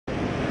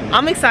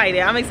I'm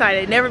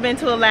excited. Never been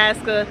to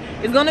Alaska.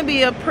 It's gonna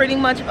be a pretty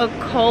much a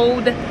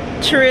cold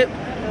trip,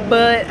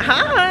 but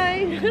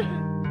hi.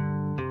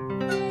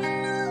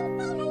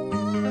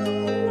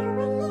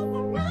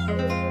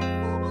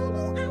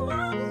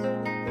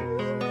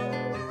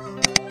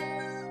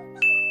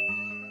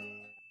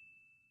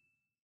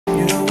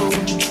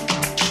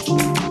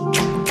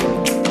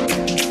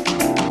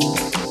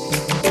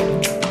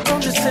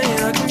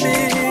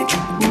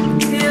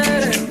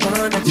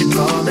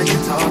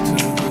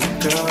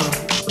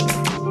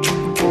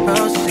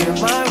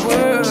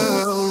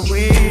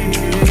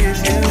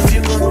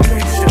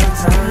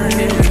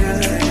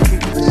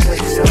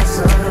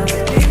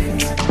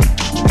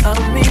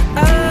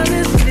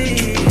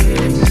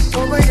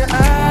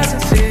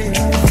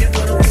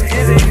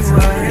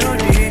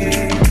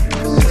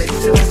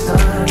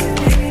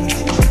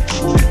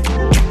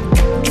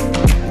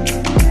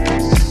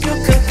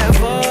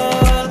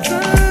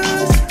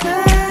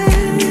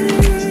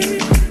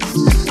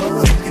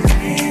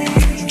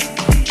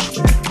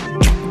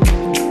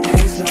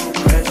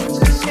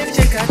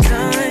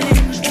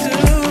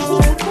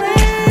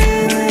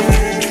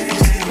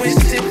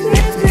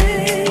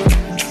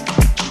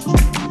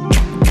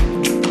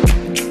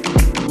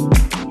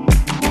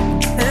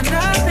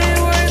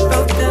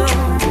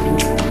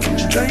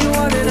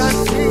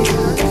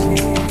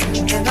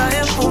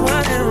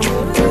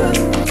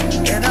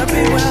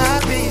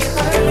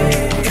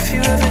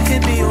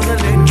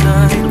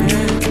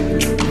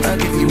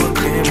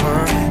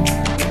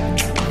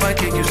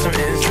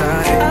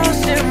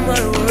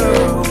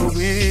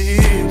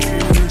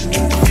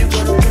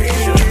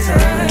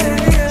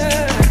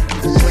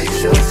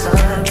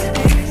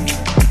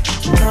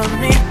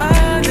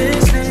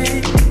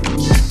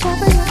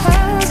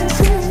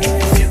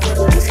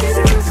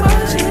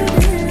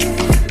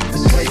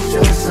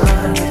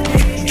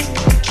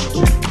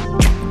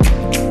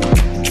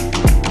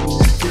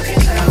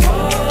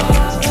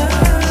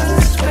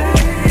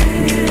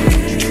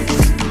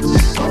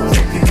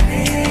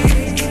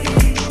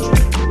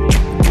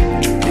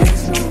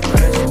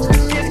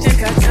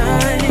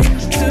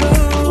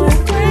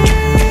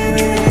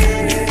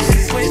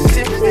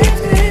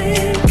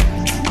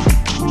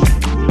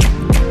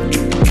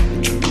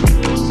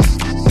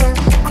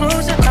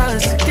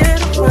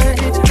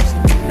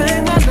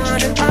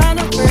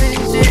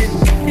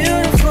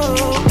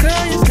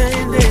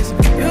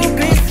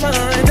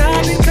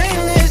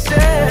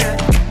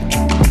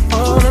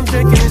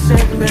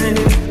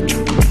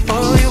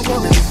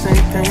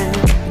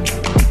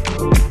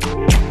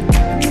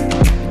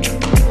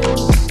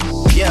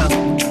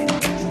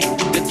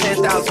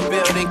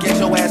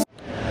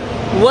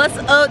 What's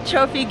up,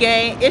 trophy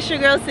gang? It's your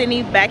girl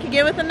Sydney, back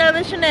again with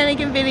another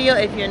Shenanigan video.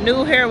 If you're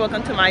new here,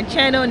 welcome to my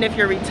channel, and if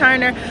you're a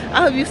returner,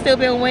 I hope you've still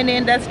been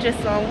winning. That's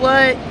just on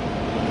what?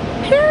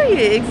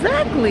 Period,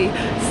 exactly.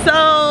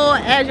 So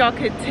as y'all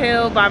could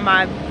tell by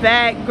my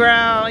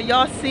background,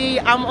 y'all see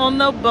I'm on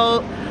the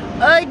boat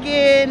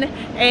again,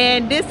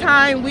 and this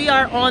time we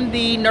are on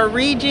the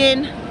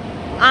Norwegian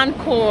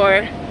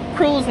Encore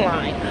cruise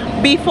line.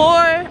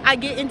 Before I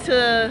get into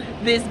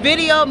this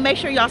video, make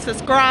sure y'all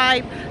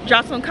subscribe,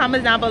 drop some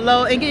comments down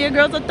below, and give your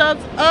girls a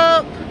thumbs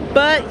up.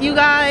 But you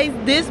guys,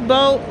 this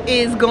boat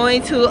is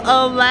going to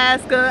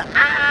Alaska.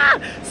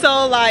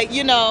 So like,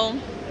 you know,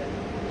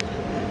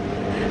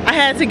 I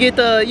had to get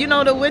the, you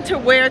know, the winter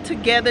wear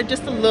together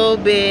just a little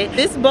bit.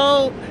 This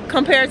boat,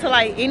 compared to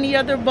like any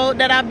other boat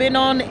that I've been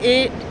on,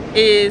 it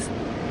is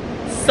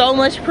so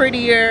much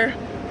prettier,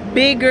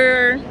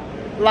 bigger.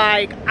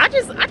 Like I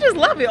just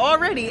love it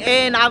already,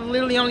 and I've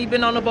literally only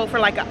been on the boat for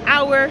like an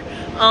hour.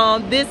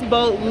 This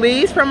boat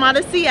leaves from out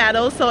of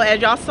Seattle, so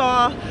as y'all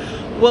saw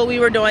what we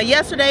were doing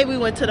yesterday, we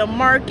went to the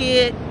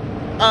market.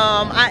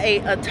 I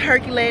ate a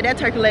turkey leg. That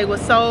turkey leg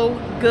was so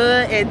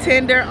good and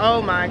tender.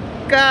 Oh my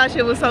gosh,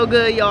 it was so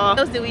good, y'all. What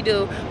else did we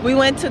do? We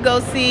went to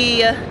go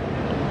see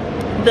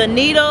the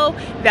Needle.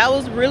 That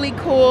was really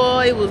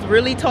cool. It was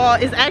really tall.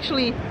 It's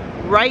actually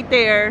right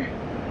there.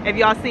 If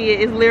y'all see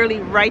it, it's literally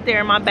right there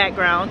in my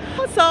background.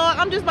 So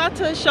I'm just about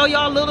to show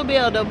y'all a little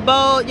bit of the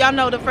boat. Y'all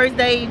know the first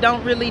day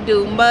don't really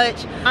do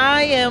much.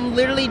 I am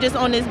literally just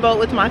on this boat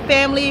with my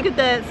family. Look at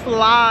that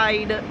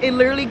slide. It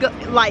literally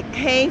like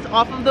hangs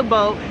off of the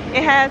boat.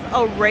 It has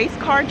a race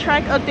car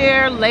track up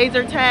there,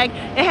 laser tag.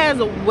 It has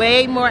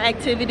way more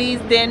activities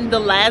than the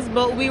last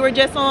boat we were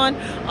just on.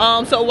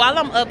 So while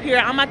I'm up here,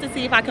 I'm about to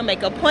see if I can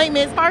make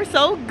appointments. Are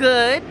so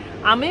good.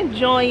 I'm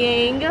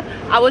enjoying.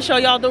 I will show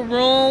y'all the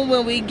room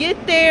when we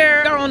get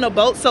there. We're on the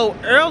boat so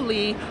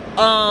early.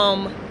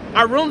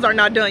 Our rooms are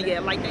not done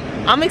yet. Like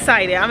I'm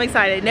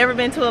excited. Never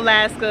been to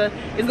Alaska.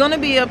 It's gonna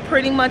be a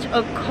pretty much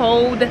a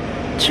cold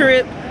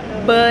trip,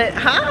 but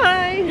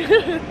hi.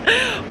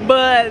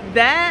 But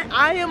that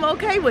I am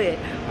okay with.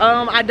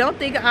 I don't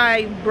think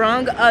I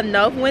brung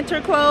enough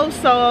winter clothes,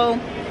 so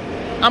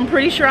I'm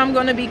pretty sure I'm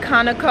gonna be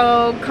kind of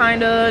cold,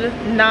 kind of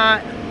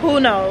not. Who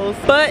knows?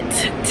 But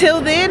till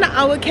then,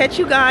 I will catch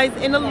you guys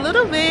in a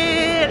little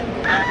bit.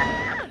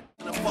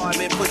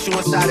 apartment, put you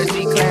inside a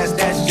G-class,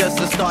 that's just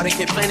a start. It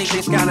get plenty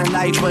things counting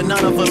life, but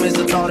none of them is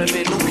the thought of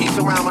it. New piece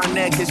around my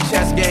neck is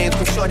chess games.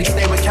 Cause shorty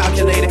stay with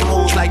calculated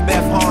moves like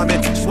Beth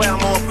Harmon. Swear I'm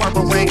more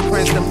purple rain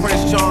prince than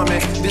Prince Charming.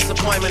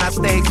 Disappointment I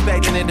stay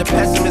expecting it. The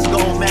pessimist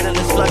gold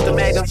medalists flush the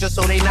magnums just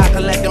so they not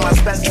collecting my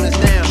specimens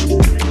down.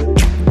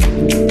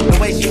 The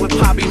way she with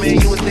Poppy, man,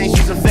 you would think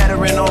she's a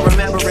veteran or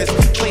remembrance.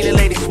 Cleaning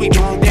lady, sweep the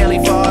room daily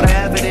for all the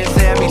evidence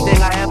of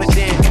everything I ever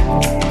did.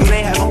 Do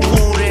they have a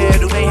pool there?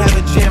 Do they have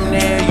a gym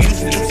there? You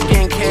used to do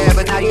skincare,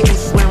 but now you do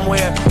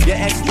swimwear. Your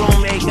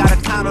ex-roommate got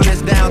a condo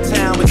that's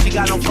downtown, but she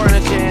got no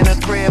furniture in her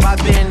crib. I've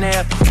been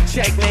there.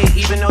 Checkmate,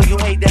 even though you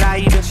hate that I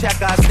even check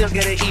her, I still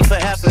get an E for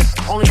effort.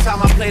 Only time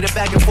I play the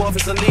back and forth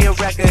is a Leah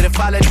record. If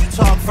I let you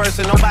talk first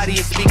and nobody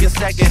is speaking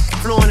second.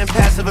 Fluent in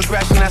passive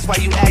aggression, that's why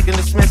you acting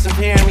dismissive.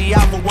 Hearing me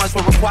out for once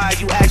will require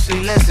you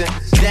actually listen.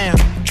 Damn.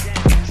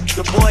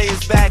 The boy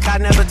is back, I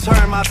never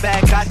turn my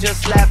back. I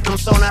just slapped him,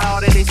 so now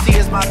all that they see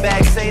is my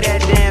back. Say that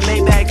damn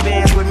Maybach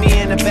bands with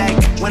me in the back.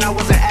 When I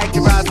wasn't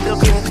accurate, I still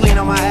couldn't clean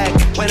on my act.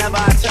 Whenever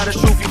I tell the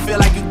truth, you feel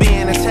like you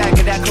being attacked.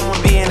 And that come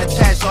with being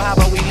attached, so how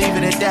about we leave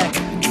it at that?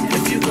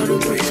 If you gonna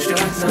waste your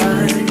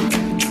time,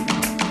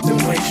 then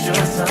waste your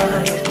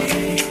time with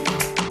me.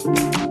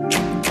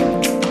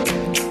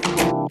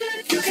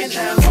 You can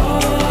have all.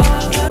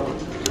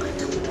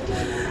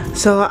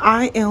 So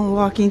I am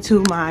walking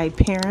to my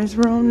parents'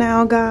 room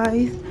now,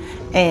 guys,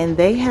 and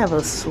they have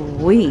a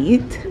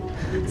suite.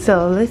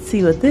 So let's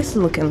see what this is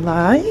looking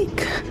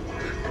like.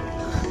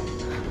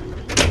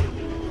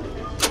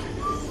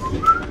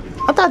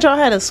 I thought y'all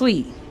had a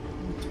suite.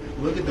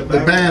 Look at the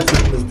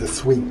bathroom is the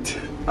suite.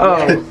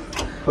 Oh.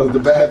 Because the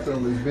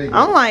bathroom is big.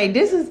 I'm like,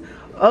 this is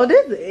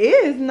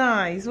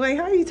nice. Wait,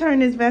 how you turn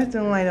this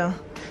bathroom light on?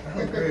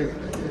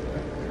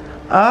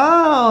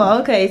 Oh,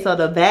 okay, so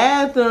the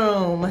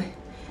bathroom.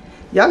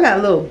 Y'all got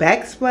a little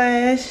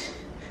backsplash,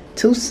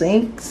 2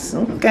 sinks,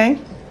 okay.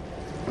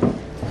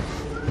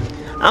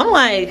 I'm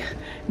like,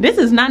 this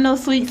is not no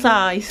suite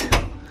size.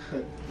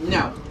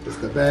 No. It's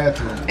the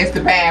bathroom. It's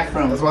the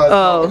bathroom. That's why it's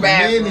Oh. The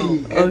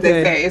bathroom. mini.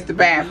 Okay. It's the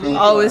bathroom.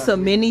 Oh, it's a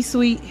mini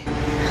suite.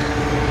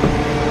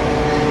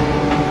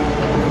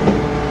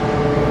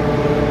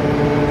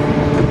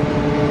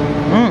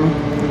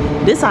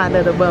 This side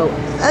of the boat,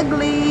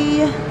 ugly.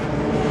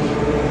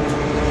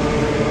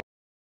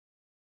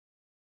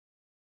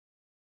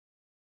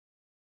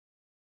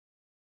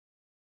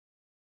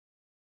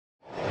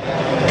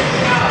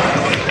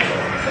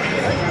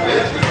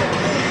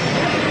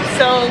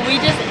 So we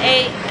just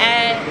ate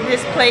at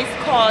this place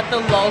called The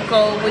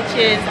Local, which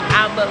is,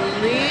 I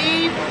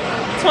believe,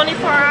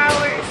 24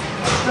 hours.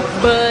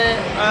 But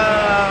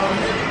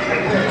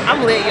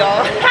I'm lit,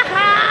 y'all.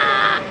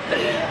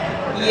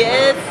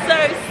 Yes,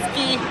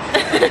 sirski.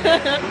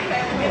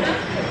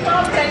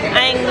 I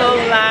ain't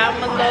gonna lie,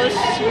 I'ma go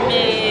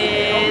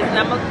schmiz,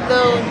 I'ma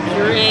go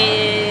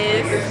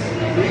dress.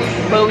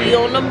 But we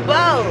on the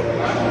boat.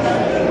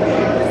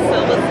 So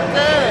what's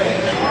good?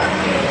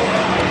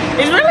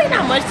 It's really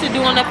not much to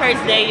do on the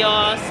first day,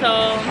 y'all.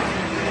 So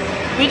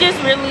we just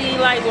really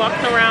like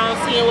walking around,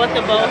 seeing what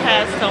the boat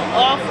has to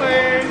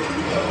offer.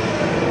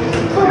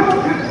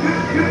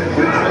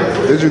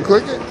 Did you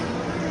click it?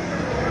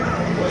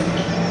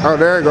 Oh,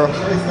 there you go.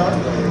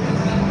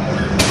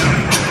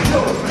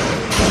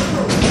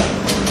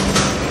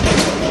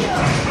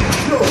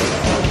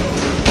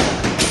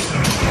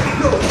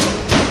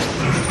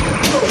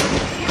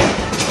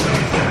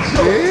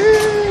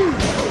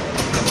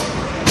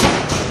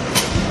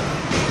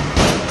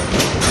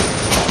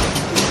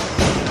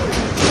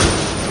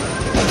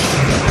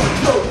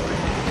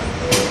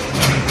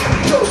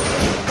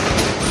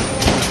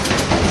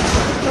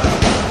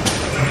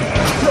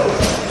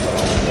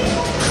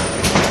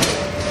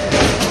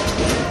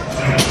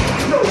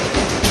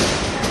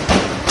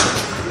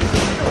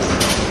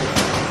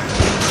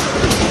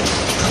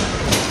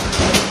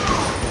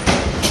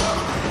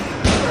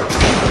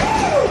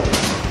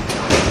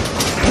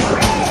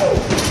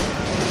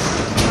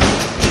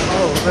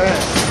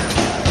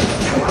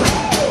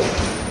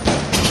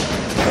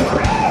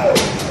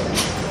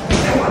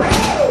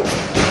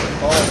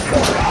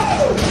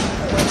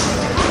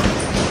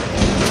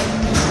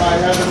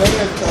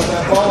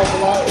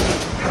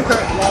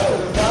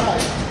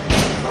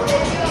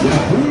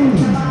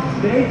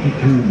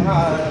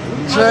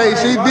 Trey,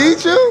 she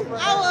beat you? I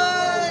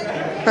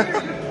would.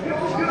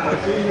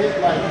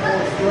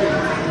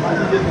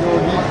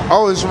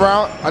 Oh, it's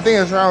round. I think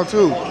it's round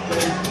 2.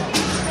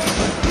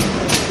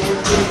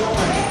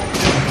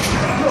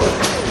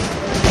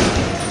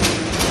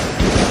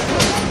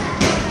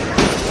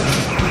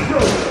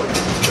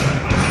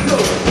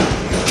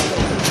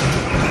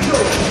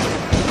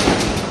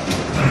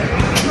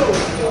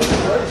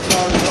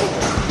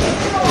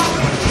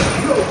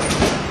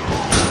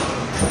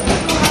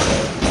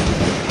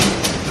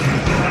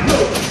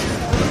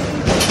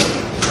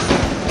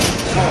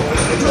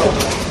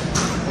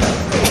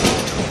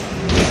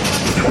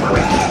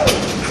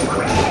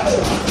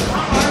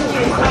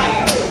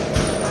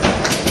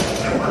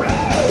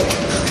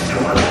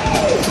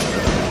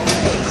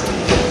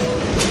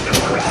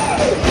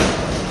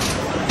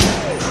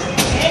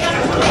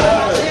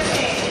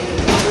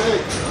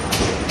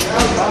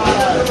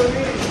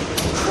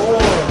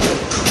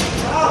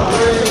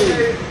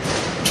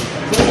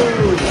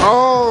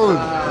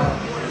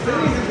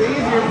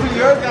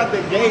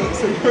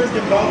 You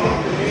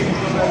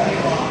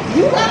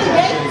got a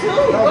gate too.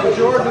 No, but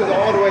yours is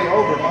all the way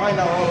over. Mine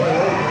not all the way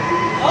over.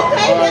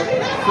 Okay, let me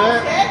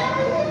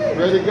Set.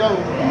 Ready to go.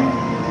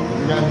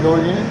 You got to go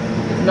again?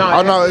 No.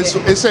 Oh no,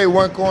 it say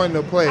one coin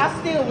to play. I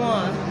still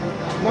won.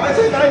 Mine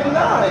say 99.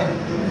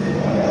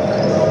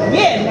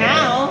 Yeah,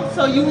 now.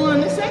 So you won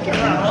the second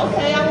round.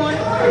 Okay, I won the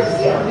first.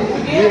 We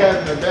had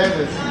an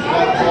advantage.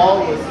 That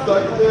ball was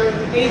stuck there.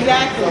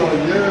 Exactly. So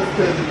yours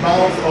could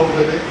bounce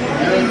over there.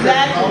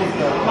 Exactly.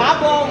 My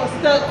ball was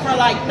stuck for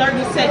like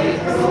 30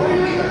 seconds.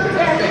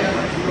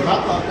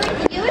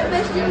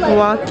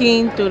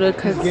 Walking through the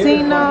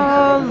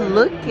casino.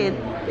 Look at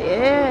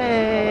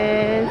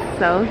this.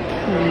 So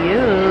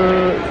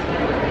cute.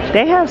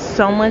 They have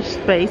so much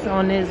space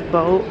on this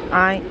boat.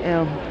 I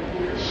am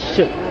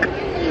shook.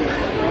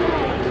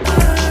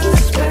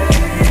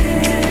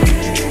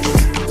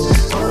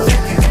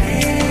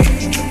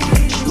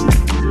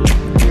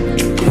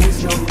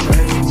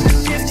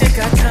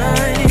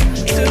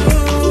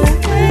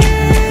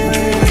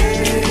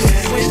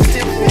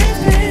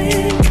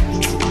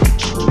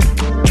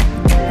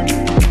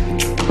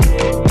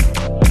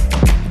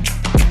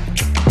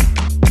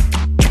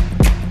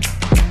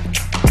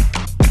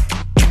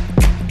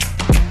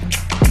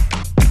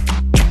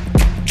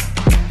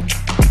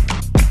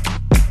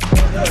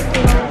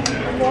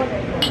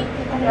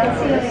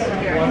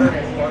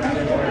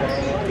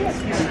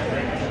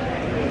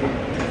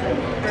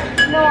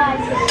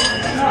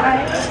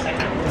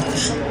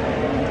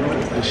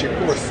 Did she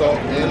pour salt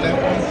in that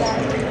one?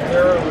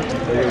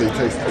 It really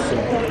tastes the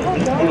salt.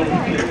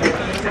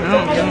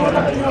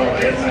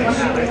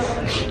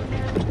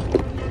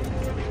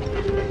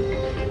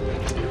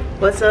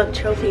 What's up,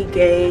 Trophy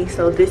Gang?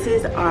 So this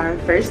is our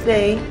first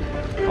day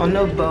on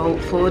the boat,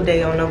 full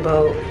day on the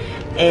boat,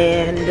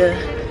 and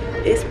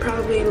it's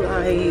probably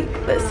like,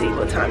 let's see,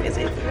 what time is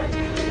it?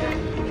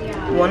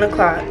 1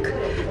 o'clock.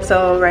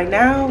 So right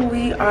now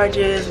we are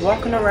just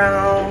walking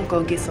around,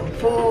 go get some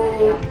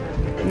food,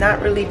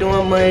 not really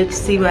doing much,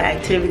 see what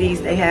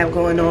activities they have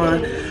going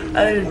on.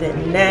 Other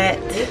than that,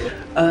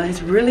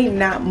 it's really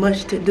not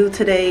much to do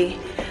today.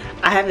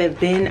 I haven't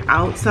been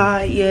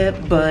outside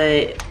yet,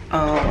 but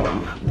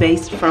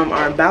based from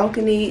our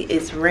balcony,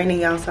 it's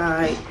raining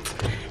outside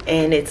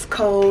and it's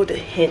cold,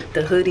 hint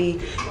the hoodie.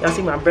 Y'all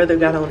see my brother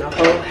got on a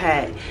whole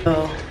hat.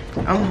 So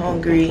I'm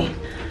hungry.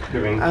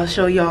 I'll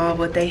show y'all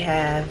what they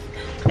have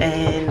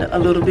and a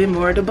little bit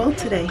more of the boat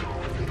today.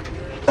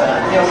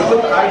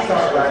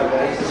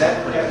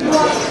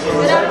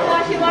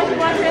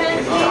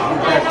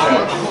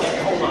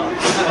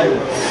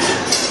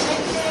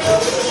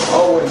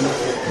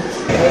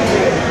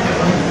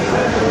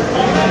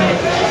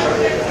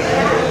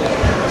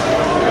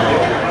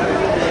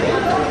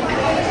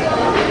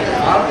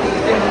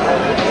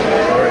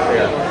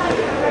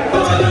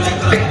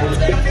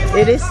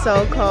 It is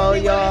so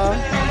cold, y'all.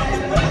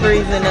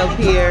 Freezing up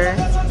here.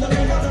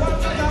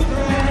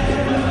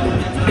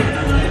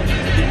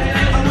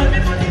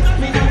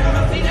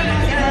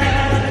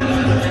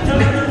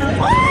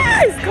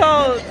 It's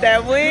cold.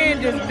 That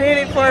wind just did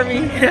it for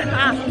me.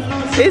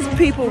 It's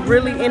people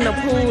really in the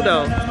pool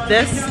though.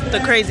 That's the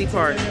crazy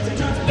part.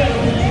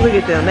 Look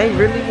at them. They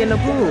really in the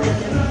pool.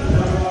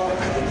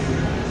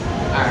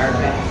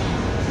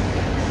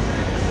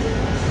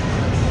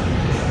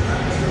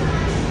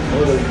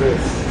 What is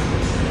this?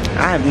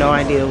 I have no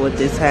idea what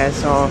this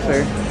has to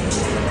offer.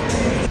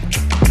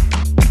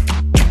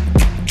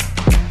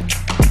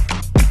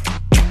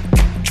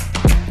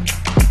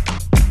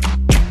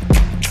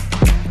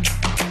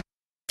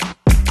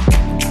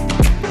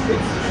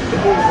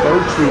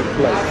 Virtue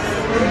place.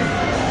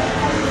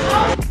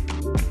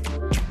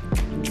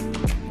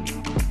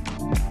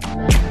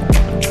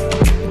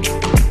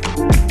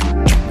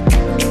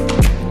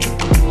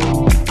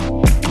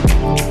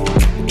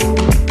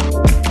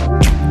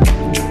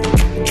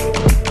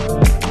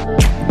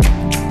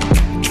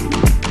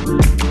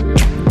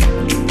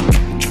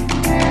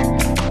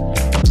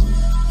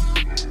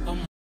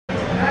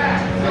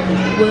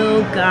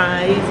 Well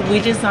guys, we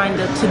just signed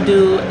up to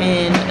do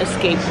an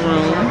escape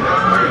room.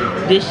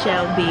 This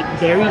shall be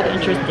very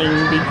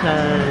interesting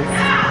because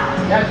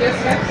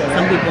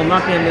some people in my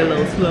family are a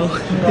little slow,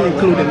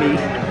 including me.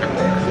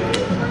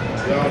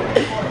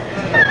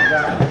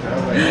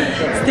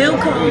 Still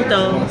cold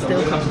though,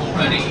 still cold.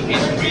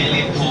 It's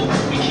really important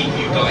we keep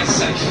you guys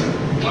safe,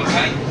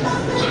 okay?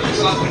 So it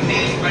looks like we're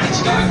nearly ready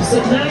to go.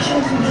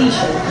 Submersion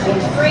completion in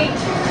 3,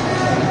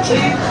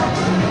 2,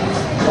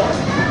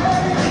 1.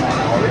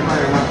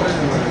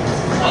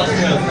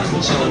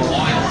 Welcome to the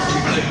wild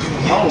blue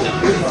kingdom.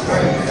 You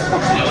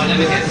know, I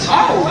never get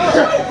tired.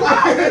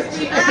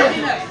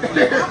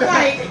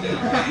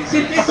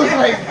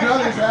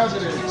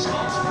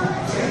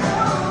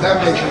 That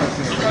makes sense.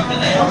 Over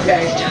there,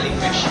 Okay.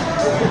 jellyfish. You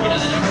know,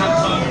 they don't have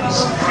bones,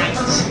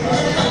 brains,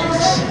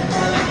 forks.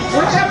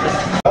 What happened?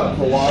 Up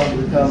for a while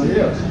we come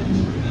here.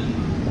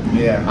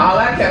 Yeah. All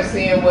I kept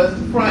seeing was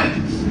the front,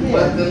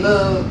 was the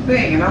little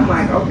thing, and I'm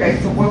like, okay,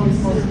 so what are we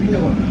supposed to be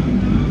doing?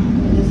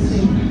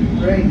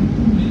 Great.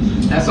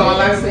 That's all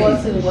I see.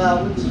 Once in a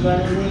while, we was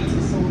running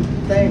into some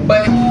things.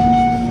 But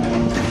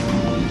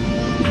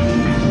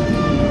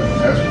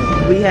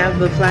We have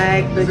the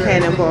flag, the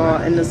cannonball,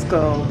 and the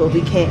skull, but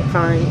we can't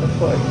find the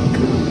fork.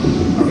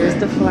 There's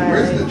the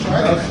Where's the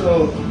flag,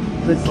 triangle?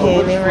 the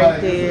cannon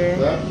right there,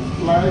 That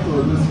flag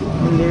or this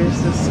flag? and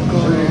there's the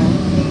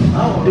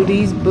skull. Do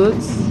these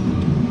books?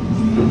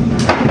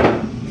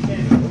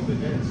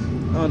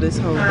 Oh, this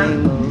whole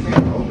thing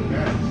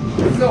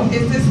moves. so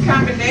is this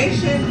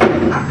combination?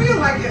 I feel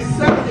like there's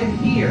something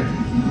here.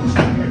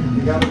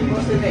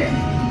 What's in there?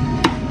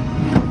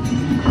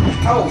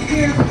 Oh,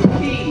 here's the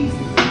keys.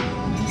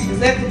 Is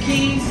that the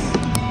keys?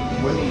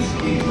 What these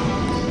keys?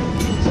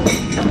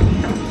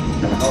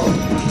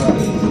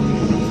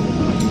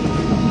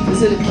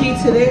 Is it a key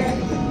to there?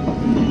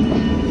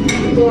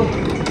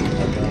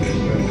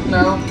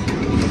 No.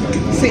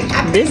 See,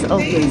 I This think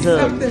opens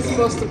up. something's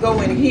supposed to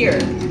go in here.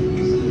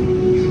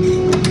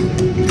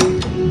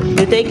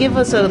 Did they give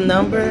us a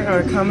number or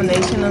a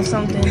combination of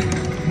something?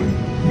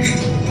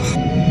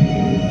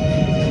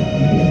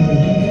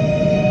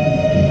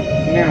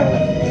 Now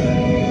what?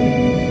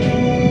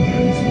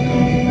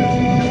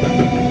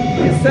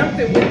 There's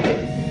something with this.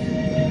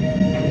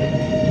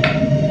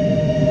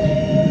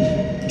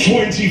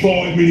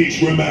 25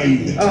 minutes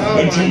remain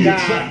until you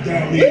track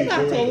down the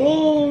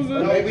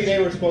Maybe they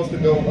were supposed to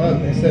go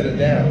up instead of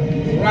down.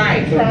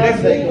 Right.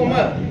 Let's move them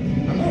up.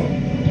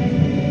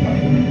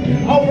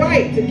 Oh,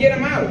 right, to get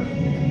them out.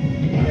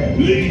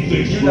 Leave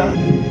this room.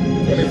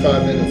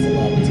 25 minutes is a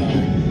lot of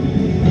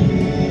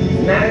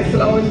time. Not as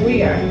slow as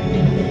we are.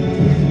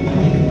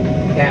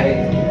 Got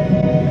it.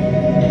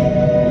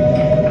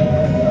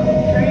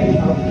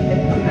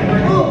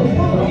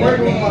 I'm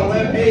working with my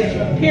left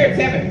hand. Here,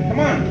 Tevin, come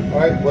on.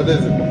 Alright, what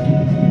is it?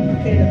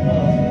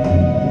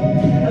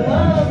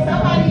 Hello,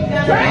 somebody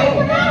got Trey,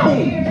 come on.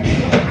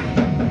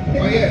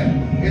 Oh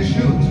yeah, it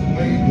shoots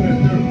when you put it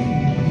through.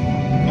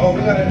 Oh, we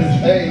gotta do.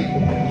 Hey,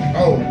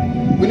 oh,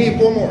 we need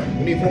 4 more.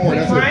 We need 4 more. We're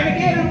That's trying it. to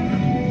get them.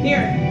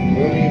 Here.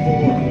 We only need 4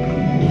 more.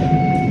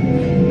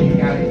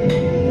 Got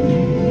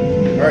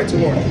it. Alright, 2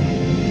 more.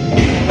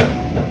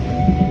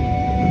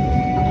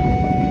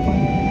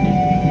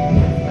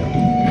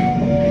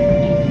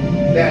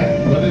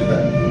 That. What is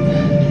that?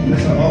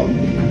 That's a O.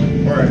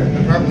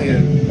 Or probably a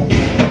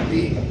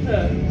D.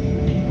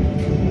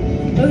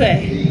 Okay.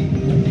 E.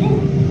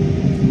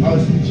 Oh,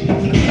 it's a G.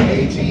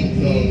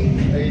 A-G-E.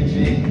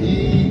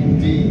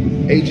 A-G-E-D.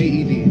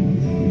 A-G-E-D.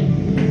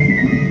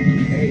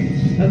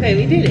 Okay,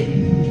 we did it.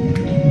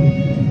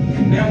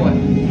 Now what?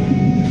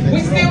 We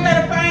still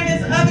gotta find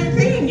this other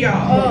thing,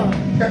 y'all.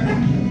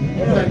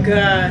 Oh my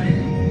God.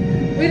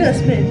 We done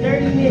spent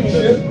 30 minutes.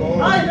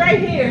 Oh, it's right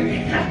here.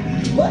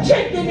 Who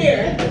checked in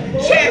there?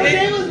 Check it.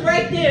 It was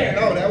right there.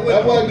 No,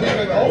 That wasn't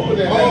even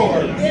open.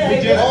 Oh, Yeah,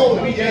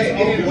 we just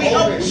ended We it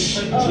open. open.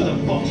 To the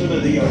bottom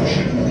of the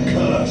ocean,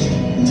 cursed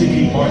to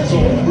keep my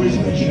soul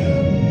prisoner here.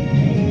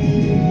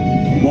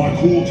 My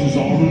quarters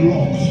are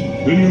unlocked,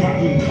 and you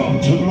haven't come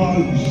to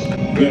blows.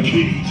 The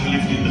key to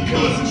lifting the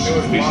curse is to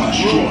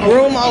strike.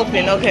 Room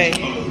open, okay.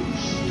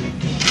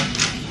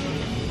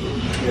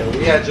 Yeah,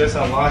 we had just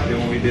unlocked it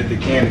when we did the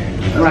cannon.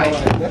 Right.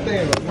 That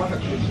thing is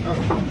unlocked.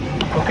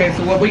 Okay,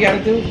 so what we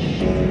gotta do?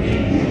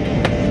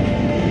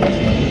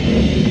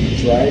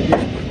 Try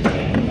again.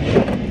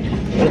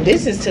 Well,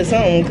 this is to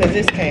something because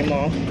this came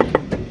off.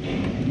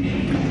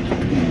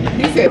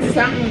 He said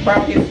something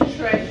about his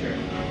treasure.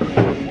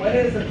 What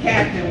is a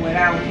captain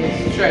without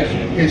his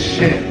treasure? His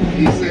shit.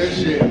 He said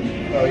shit.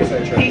 Oh, you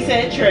said He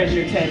said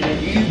treasure, Tevin.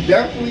 He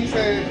definitely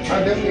said,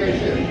 I definitely heard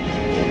shit.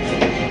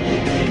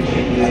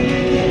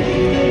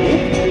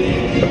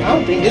 I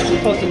don't think this is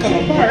supposed to come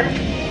apart.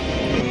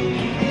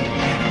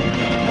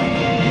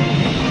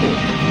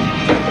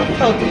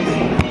 Focus.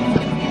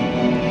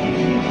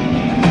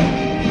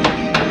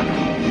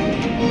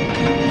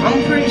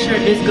 I'm pretty sure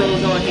this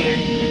goes on here.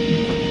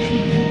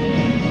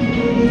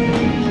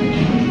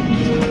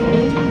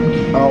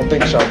 I don't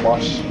think so,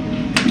 boss.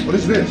 What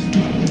is this?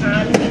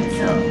 I think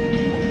so.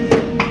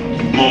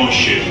 My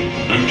ship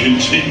and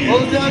continue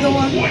What was the other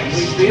one?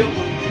 west.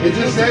 It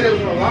just said it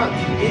was unlocked.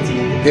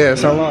 Yeah,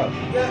 it's unlocked.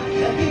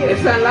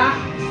 It's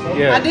unlocked.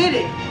 Yeah. I did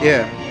it.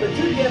 Yeah. But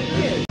you kept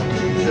it.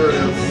 There it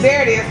is.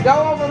 There it is.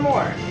 Go over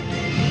more.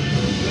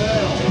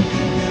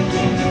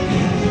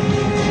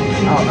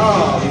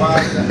 Oh my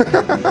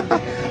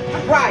God.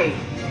 Right.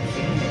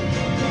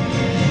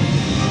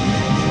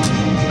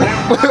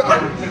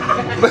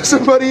 Let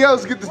somebody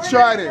else get to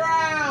try it.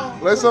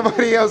 Brown. Let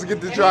somebody else get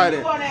to try And then it.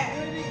 you wanna-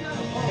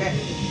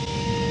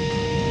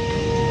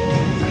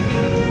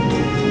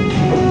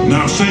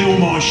 Now sail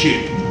my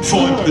ship,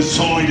 fight the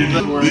tide, and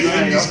the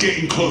end is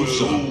getting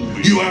closer.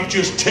 You have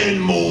just 10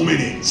 more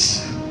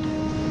minutes.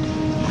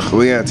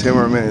 We got 10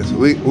 more minutes.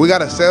 We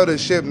gotta sail this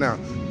ship now.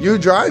 You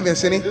driving,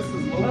 Cindy?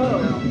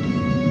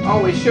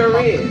 Oh, it sure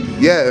is.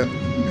 Yeah.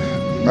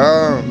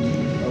 Are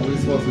we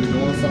supposed to be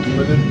doing something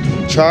with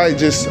it? Try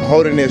just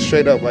holding it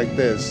straight up like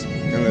this.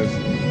 And this.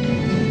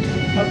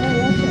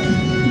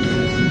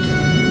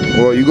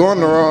 Well, you're going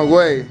the wrong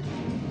way.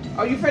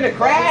 Oh, you finna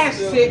crash,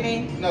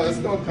 Sydney? No, it's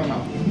gonna come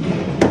out.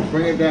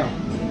 Bring it down.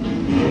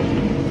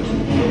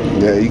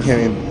 Yeah, you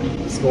can't.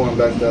 It's going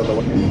back the other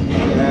way.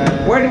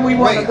 Where do we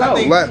want to go?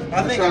 Left.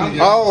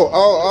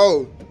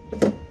 Oh.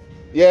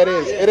 Yeah, it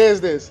is. It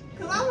is this.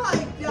 Cause I'm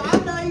like,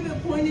 I'm not even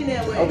pointing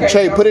that way. Okay,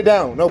 Trey, so- put it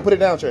down. No, put it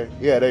down, Trey.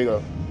 Yeah, there you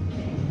go.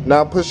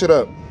 Now push it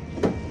up.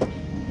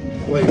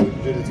 Wait, we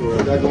did it to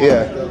her. That going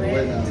Yeah. back the other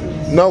way now.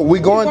 No, we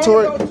going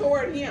Go toward.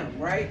 toward him,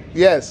 right?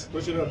 Yes,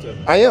 Push it up to.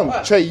 I am.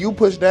 Up. Trey, you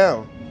push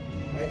down.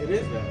 It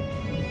is that.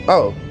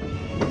 Oh.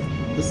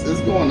 It's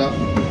going up.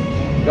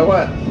 Go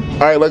up. All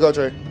right, let go,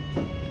 Trey.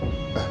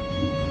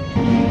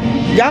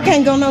 Y'all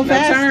can't go no Now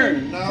faster.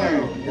 turn.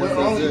 No, we're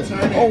only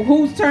turning. Oh,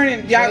 who's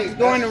turning? Y'all Trey,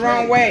 going the that's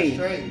wrong Trey, way. That's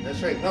Trey. That's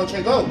Trey. No,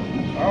 Trey, go.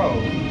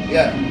 Oh.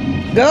 Yeah.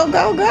 Go,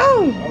 go,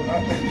 go.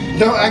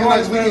 Don't act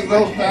like we can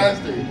go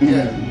faster.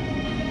 Yeah.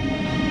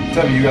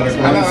 Tell me you gotta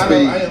go. I know.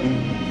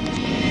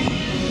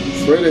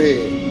 Straight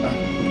ahead.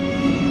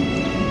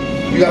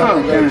 You gotta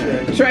Oh, go,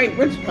 God. Trey. Trey,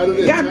 what? How do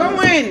this Y'all turn?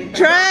 going?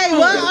 Trey,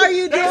 what are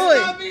you doing?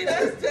 That's me.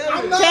 That's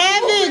Tevin.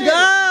 Tevin, go.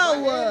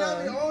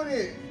 Own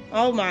it.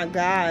 Oh my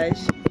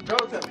gosh. Go,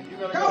 Tevin. You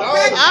gotta Go go.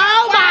 back.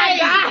 Oh my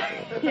god.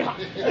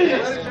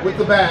 With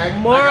the bag.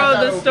 Moral I got of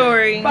the that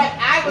story, But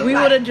I was we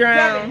like, would have drowned,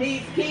 Kevin,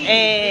 these keys,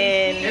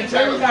 and open.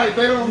 Trey was like,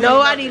 they don't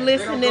nobody need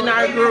listened nothing. in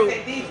our group.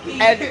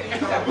 And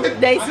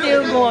they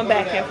still going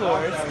back and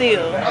forth,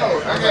 still.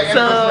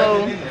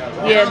 So,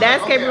 yeah, that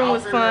escape room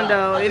was fun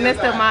though. It messed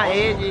up my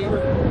edges.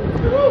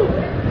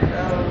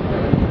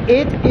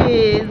 It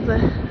is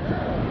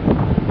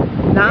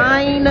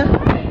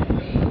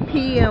 9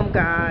 p.m.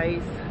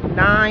 guys,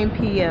 9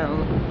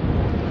 p.m.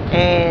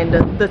 and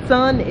the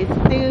sun is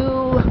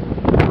still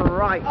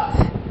bright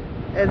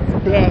as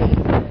day.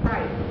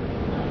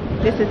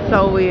 This is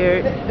so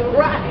weird.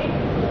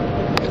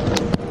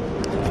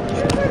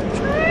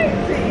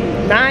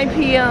 9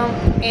 p.m.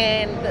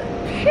 and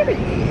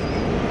period.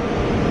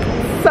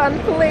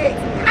 Sunflake.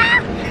 Ah!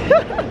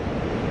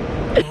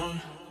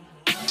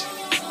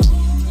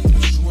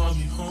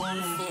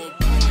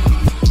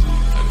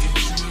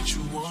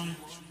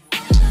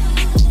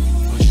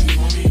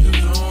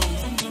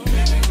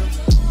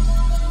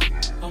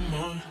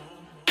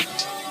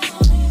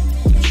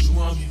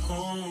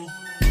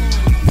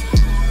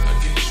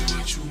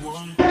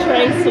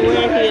 Trey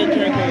swear he a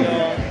drinker,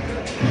 y'all.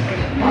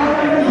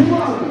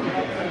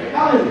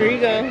 Here you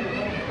go.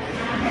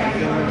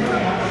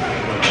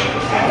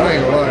 I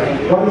ain't gonna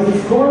lie. What is the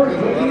score?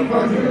 There's a lot of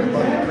argument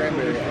about the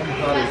cranberry. I'm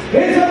hot as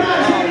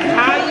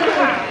How you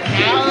high?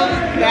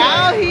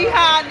 Now he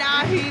high, now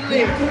he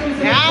lit.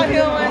 Now he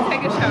don't want to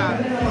take a shot.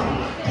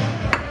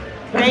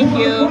 Thank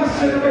you.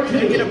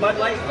 Did you get a Bud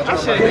Light? I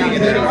should have.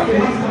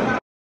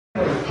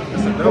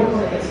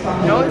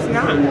 No, it's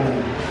not.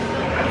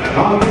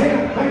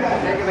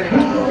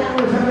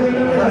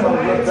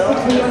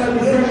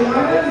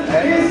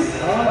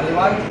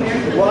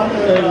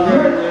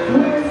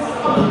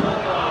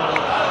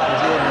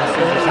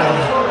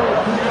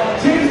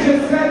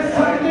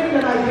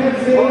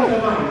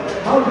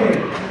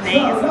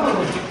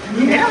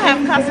 They don't have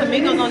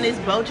Casamigos on this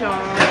boat, y'all.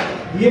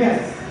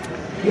 Yes.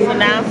 So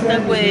now I'm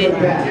stuck with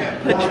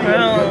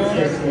Patron.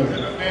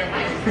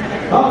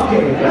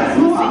 Okay, let's See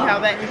move on. how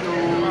that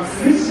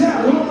goes.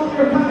 Michelle, who among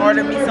your partners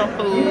Order me some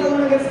food. You don't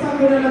want to get stuck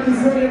in a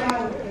deserted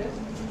island.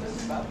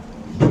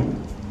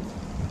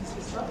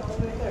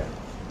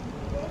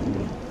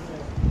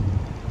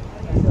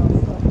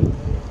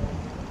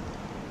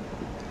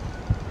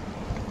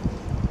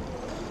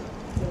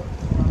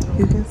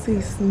 You can see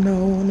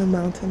snow on the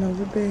mountain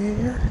over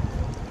there.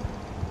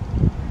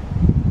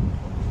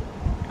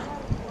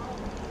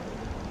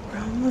 We're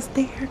almost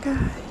there,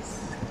 guys.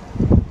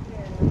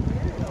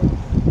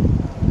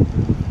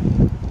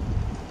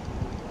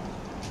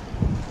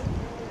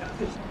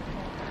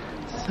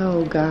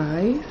 So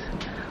guys,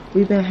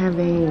 we've been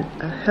having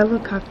a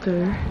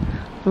helicopter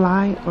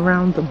fly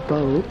around the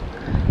boat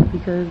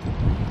because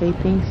they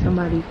think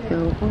somebody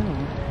fell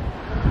off.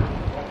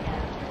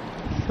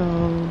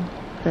 So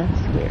that's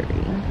scary.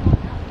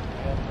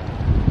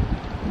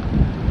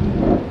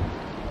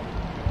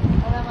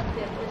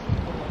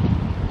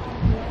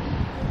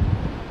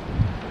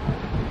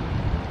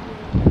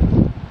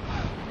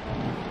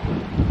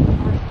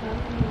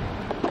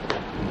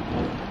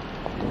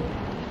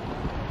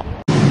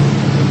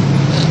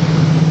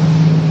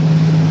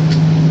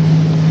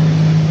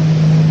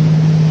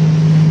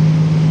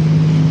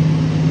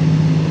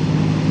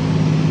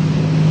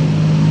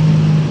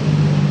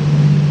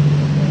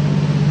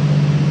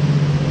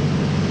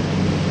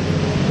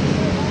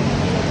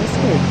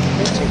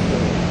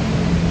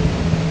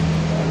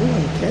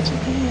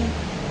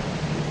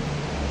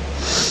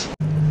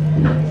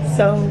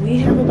 So we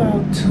have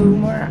about 2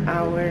 more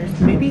hours,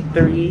 maybe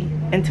 3,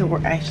 until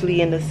we're actually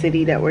in the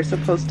city that we're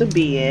supposed to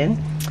be in.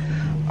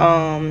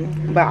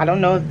 But I don't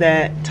know if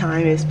that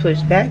time is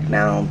pushed back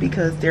now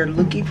because they're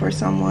looking for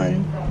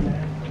someone.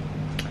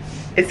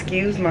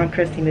 Excuse my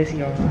crustiness,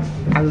 y'all.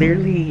 I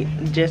literally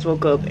just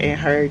woke up and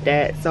heard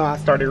that, so I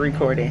started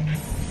recording.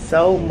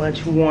 so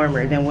much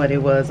warmer than what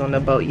it was on the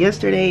boat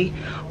yesterday.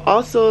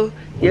 Also,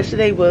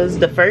 yesterday was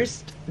the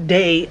first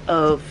day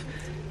of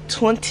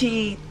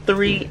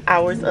 23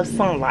 hours of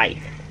sunlight.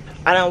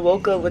 I done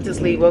woke up, went to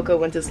sleep, woke up,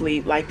 went to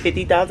sleep like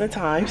 50,000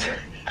 times.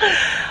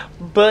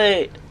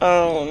 But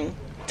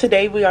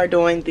today we are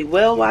doing the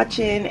whale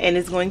watching, and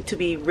it's going to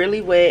be really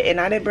wet, and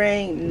I didn't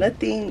bring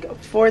nothing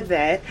for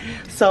that.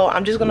 So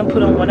I'm just gonna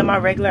put on one of my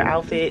regular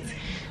outfits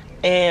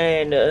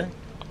and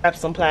wrap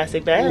some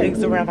plastic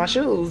bags around my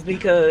shoes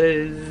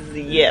because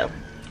yeah.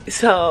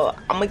 So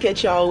I'm gonna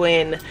catch y'all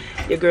when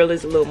your girl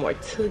is a little more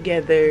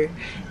together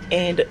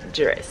and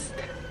dressed.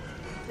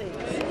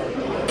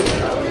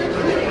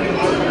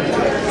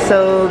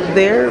 So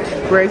their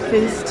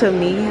breakfast to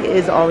me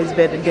is always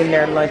better than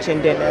their lunch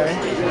and dinner.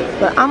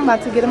 But I'm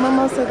about to get a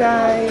mimosa,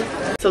 guys.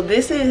 So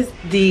this is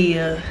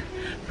the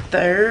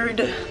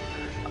third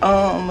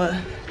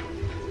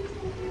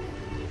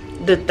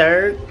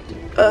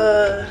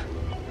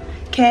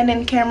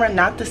Canon camera,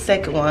 not the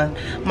second one.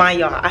 Mind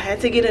y'all, I had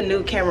to get a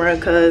new camera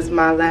because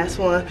my last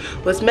one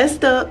was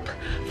messed up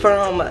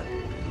from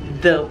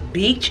the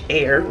beach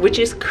air, which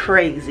is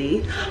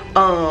crazy.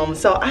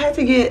 So I had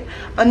to get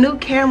a new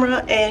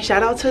camera, and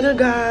shout out to the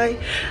guy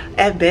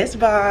at Best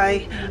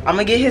Buy. I'm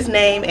gonna get his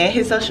name and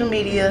his social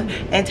media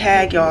and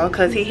tag y'all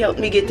because he helped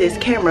me get this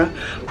camera,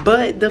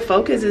 but the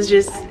focus is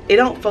just, it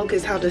don't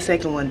focus how the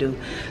second one do.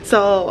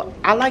 So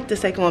I like the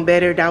second one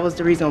better. That was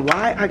the reason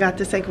why I got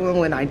the second one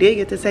when I did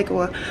get the second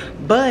one.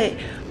 But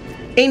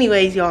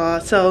anyways, y'all,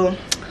 so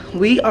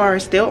we are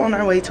still on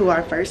our way to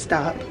our first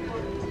stop,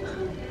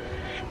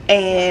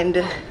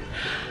 and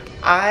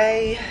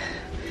I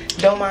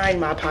don't mind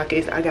my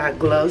pockets. I got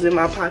gloves in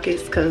my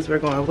pockets because we're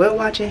going whale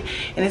watching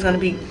and it's gonna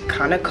be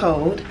kind of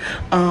cold.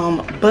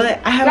 But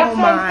I have on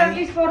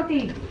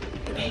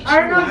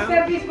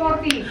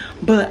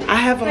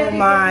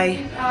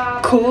my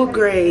cool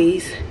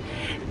grays,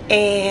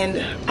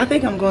 and I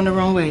think I'm going the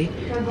wrong way.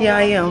 Yeah,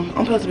 I am.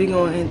 I'm supposed to be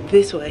going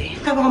this way.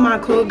 I have on my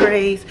cool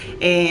grays,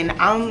 and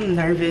I'm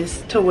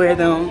nervous to wear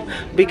them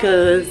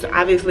because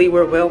obviously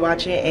we're whale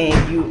watching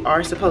and you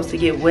are supposed to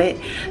get wet.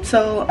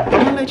 So I'm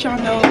gonna let y'all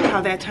know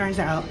how that turns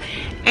out.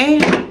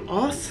 And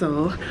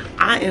also,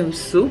 I am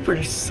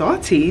super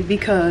salty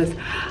because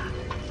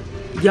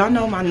y'all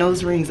know my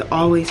nose ring's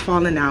always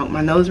falling out.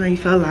 My nose ring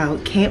fell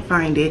out, can't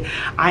find it.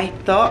 I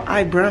thought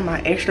I brought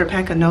my extra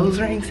pack of nose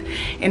rings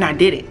and I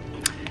didn't.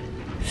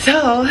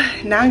 So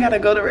now I gotta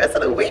go the rest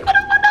of the week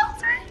without my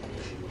nose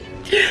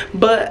ring.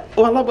 But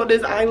while I'm on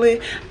this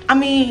island, I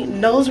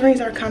mean, nose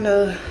rings are kind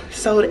of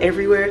sold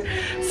everywhere.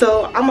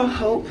 So I'm gonna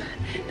hope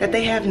that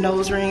they have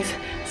nose rings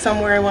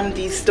somewhere in one of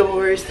these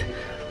stores.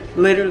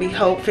 Literally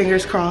hope,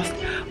 fingers crossed.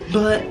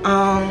 But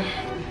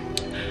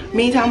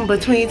meantime,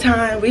 between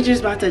time, we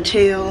just about to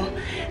chill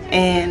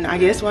and I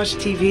guess watch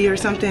TV or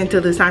something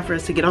until it's time for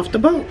us to get off the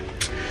boat.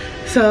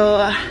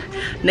 So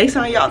next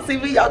time y'all see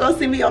me, y'all gonna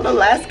see me on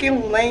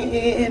Alaskan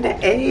land.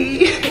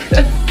 Hey.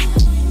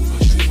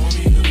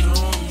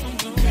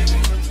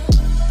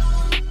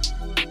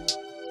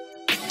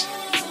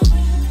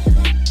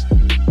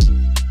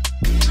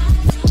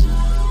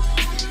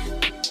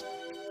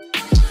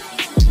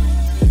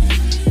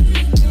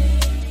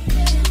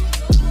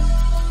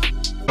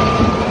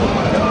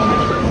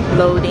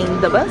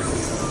 Loading the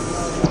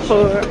bus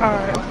for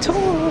our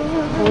tour.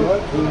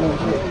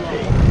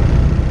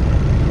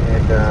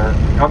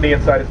 On the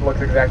inside, it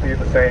looks exactly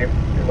the same.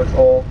 It looks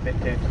old,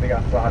 vintage. They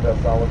got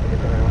sawdust all over the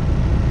ground.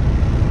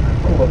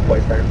 Cool little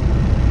place there.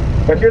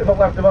 But here to the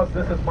left of us,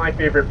 this is my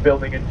favorite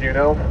building in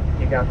Juneau.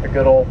 You got the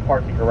good old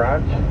parking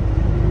garage.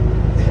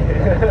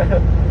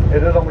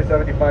 It is only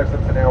 75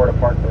 cents an hour to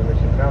park there, which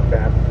is not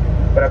bad.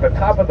 But at the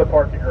top of the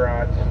parking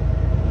garage,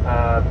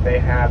 they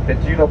have the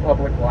Juneau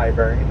Public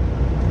Library.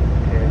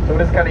 And so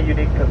it is kind of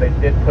unique because they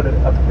did put it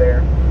up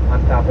there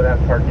on top of that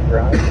parking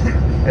garage.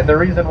 And the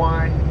reason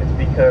why is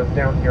because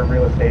down here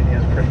real estate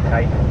is pretty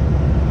tight.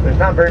 There's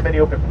not very many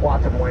open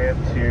plots of land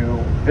to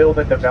build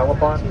and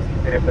develop on,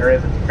 and if there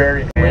is, it's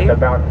very. And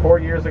about 4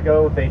 years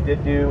ago, they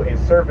did do a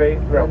survey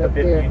throughout the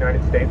 50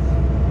 United States,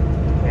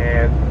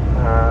 and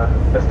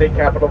the state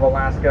capital of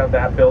Alaska,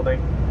 that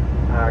building,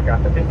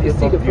 got the 50th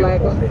most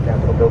beautiful state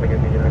capitol building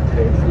in the United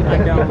States. I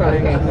know, but I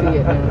can't see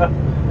it now.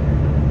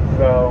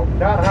 So,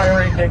 not high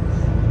rankings.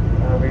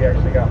 We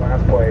actually got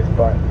last place,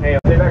 but hey,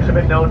 they've actually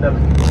been known to.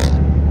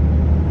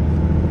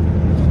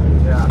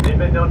 Yeah, they've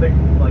been known to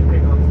like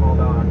pick on small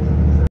dogs.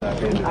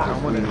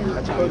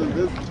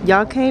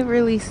 Y'all can't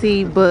really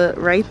see, but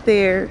right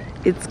there,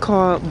 it's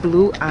called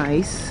blue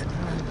ice.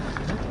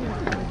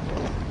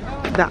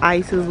 The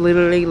ice is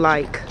literally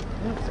like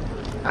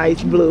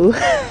ice blue.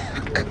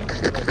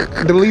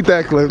 Delete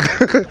that clip.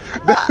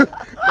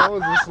 that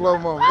was a slow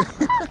moment.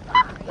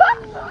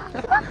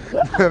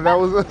 That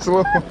was a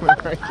slow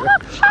moment right there.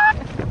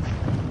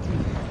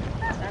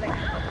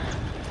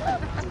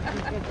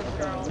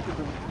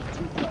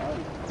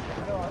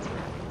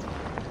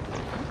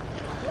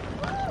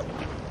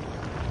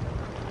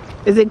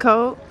 Is it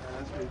cold?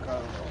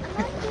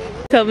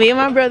 So me and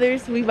my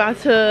brothers, we about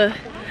to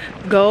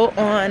go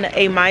on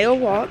a mile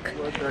walk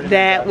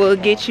that will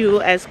get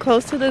you as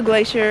close to the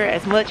glacier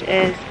as much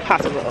as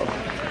possible.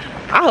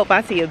 I hope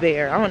I see a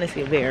bear. I want to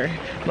see a bear,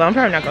 but I'm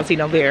probably not gonna see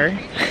no bear.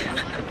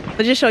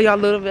 I'll just show y'all a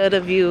little bit of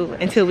the view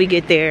until we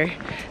get there,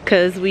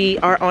 because we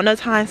are on a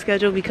time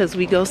schedule because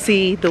we go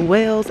see the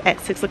whales at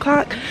 6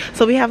 o'clock.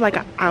 So we have like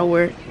an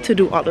hour to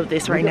do all of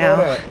this right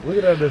now. Look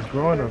at that that's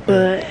growing up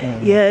there.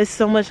 But yeah, it's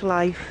so much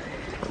life.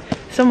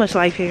 So much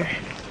life here.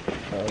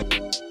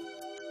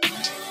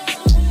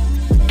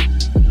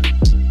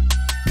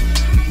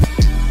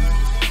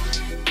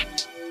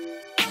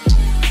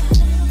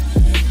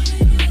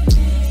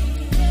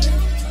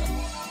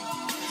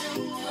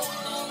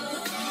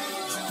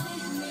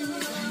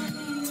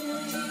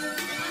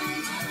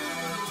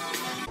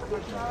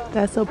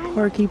 That's a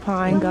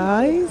porcupine,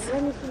 guys.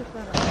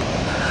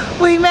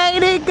 We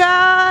made it,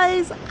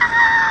 guys.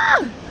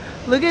 Ah!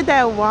 Look at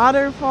that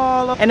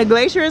waterfall. And the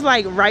glacier is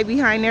like right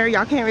behind there.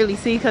 Y'all can't really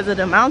see because of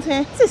the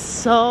mountain. This is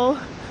so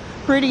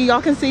pretty.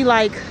 Y'all can see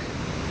like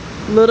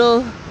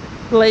little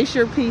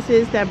glacier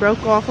pieces that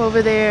broke off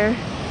over there.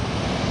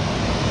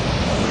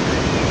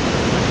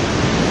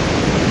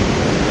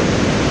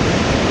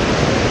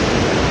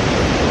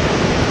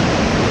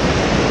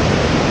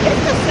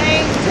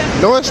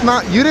 No, it's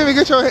not. You didn't even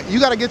get your. You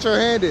gotta get your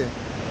hand in.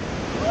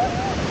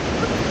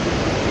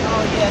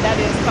 Oh yeah, that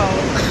is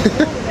cold.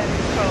 That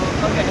is cold.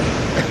 Okay.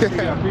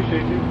 I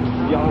appreciate you.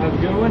 Y'all have a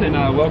good one and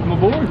welcome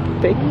aboard.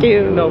 Thank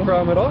you. No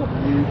problem at all.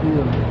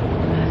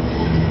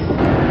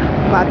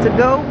 About to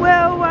go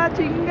whale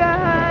watching,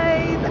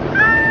 guys.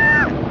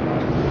 Ah!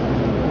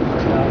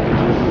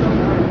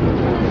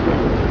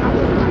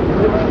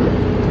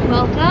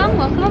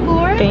 Welcome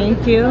aboard.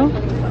 Thank you.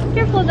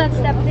 Careful of that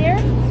step there.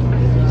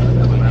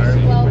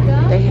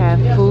 They have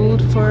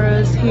food for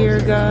us here,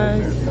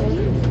 guys.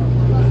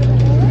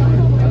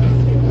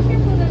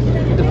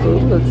 The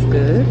food looks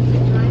good.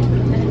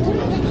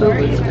 The food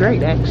looks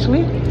great,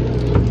 actually.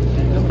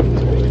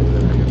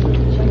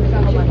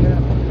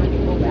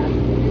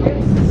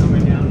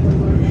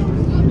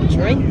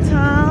 Drink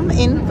time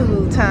and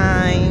food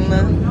time.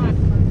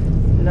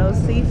 No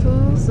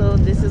seafood, so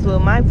this is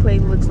what my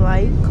plate looks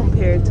like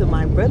compared to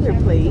my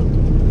brother's plate,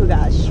 who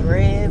got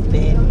shrimp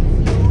and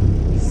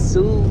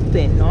soup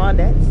and all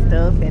that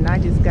stuff, and I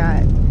just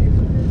got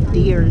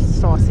deer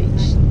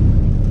sausage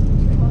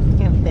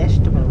and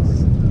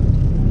vegetables.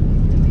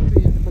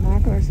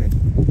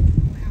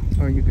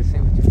 Or you can see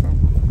what you're from.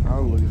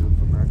 I'll look at it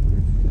from back.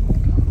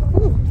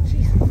 Oh,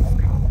 Jesus.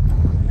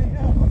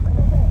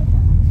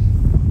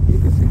 You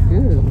can see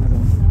good with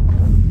them.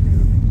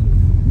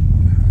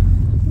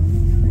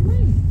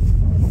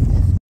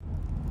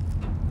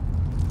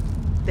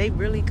 They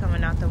really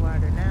coming out the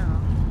water now.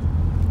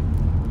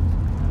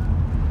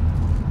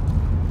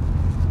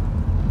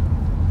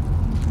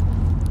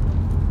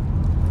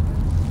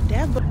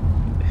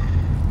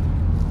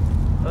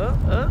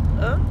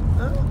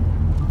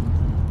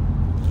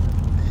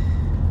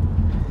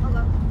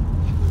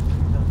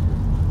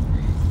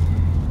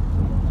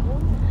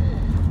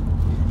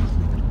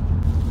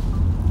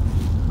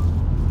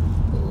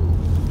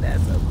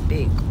 That's a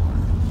big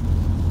one.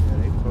 Yeah,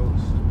 they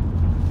close.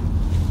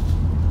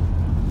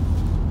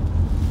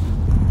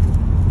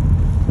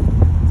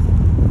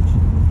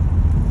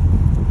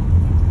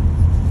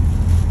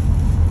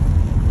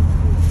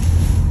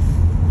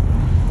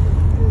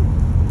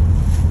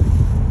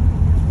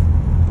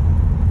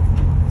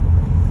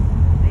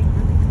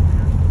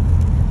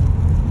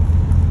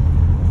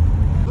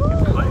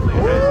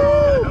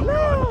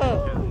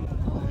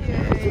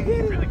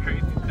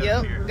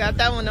 Got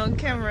that one on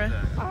camera.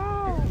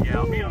 Oh, yeah,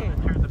 I'll be able to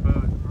turn the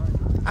boat.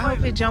 I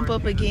hope it jump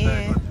up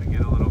again. Once we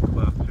get a little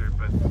closer,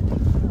 but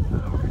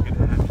we're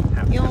gonna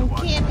have You don't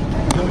get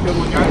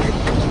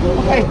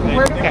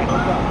Okay.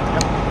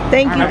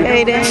 Thank you,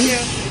 Kaden.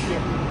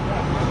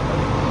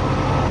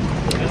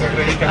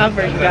 I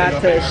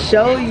forgot to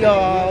show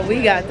y'all.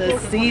 We got the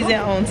season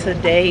on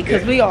today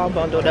because we all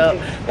bundled up.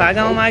 But I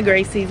got on my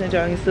gray season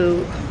jogging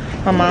suit.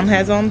 My mom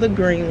has on the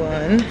green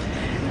one.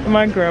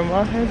 My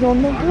grandma has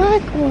on the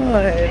black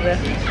one.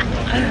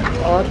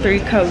 All three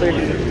colored.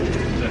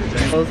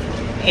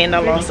 And I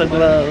lost a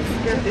glove.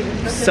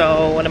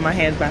 So one of my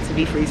hands about to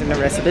be freezing the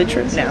rest of the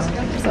trip now.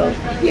 So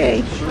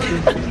yay.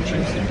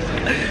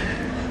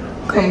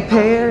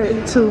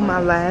 Compared to my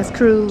last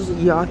cruise,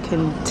 y'all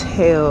can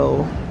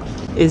tell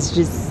it's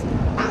just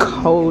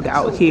cold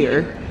out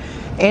here.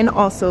 And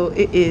also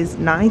it is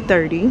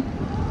 9:30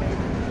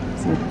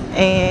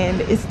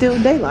 and it's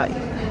still daylight.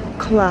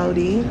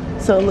 Cloudy,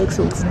 so it looks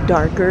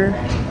darker,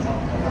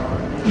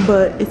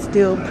 but it's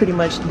still pretty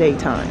much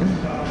daytime.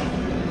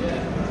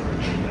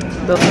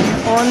 But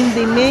on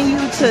the menu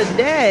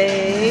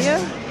today,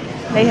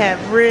 they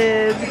have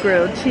ribs,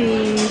 grilled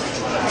cheese,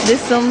 this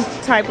some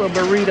type of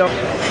burrito.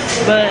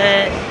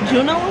 But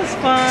Juneau was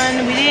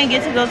fun. We didn't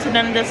get to go to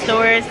none of the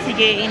stores to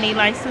get any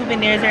like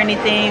souvenirs or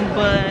anything,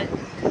 but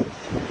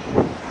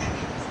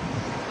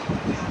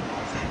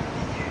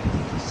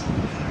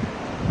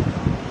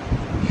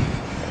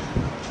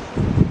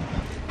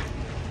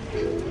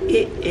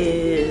it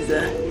is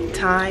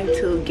time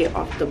to get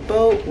off the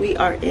boat. We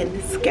are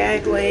in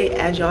Skagway,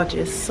 as y'all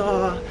just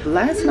saw.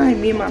 Last night,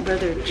 me and my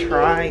brother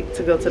tried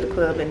to go to the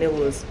club and it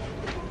was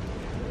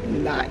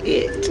not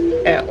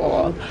it at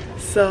all.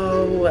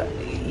 So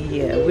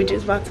yeah, we're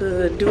just about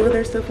to do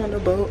other stuff on the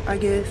boat, I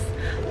guess.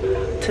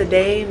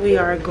 Today we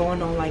are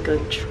going on like a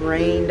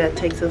train that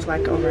takes us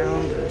like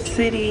around the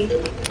city.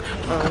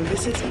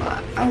 This is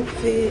my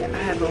outfit. I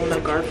have on a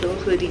Garfield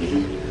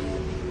hoodie.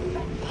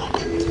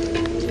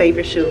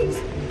 Favorite shoes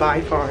by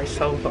far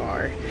so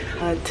far.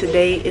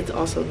 Today it's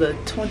also the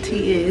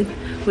 20th,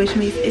 which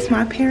means it's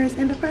my parents'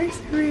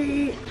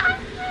 anniversary.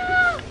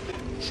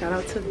 Shout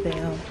out to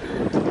them.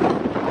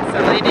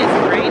 So it is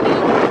rainy,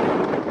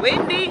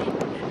 windy,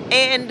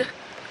 and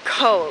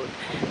cold.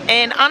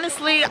 And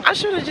honestly, I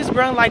should have just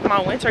brought like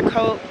my winter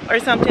coat or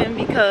something,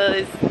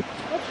 because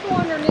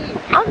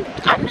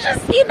I'm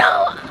just, you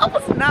know, I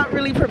was not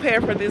really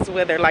prepared for this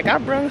weather. Like, I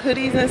brought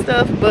hoodies and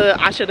stuff, but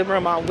I should have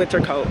brought my winter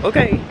coat,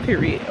 okay,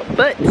 period.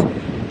 But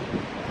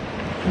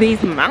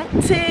these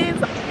mountains,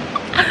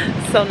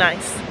 so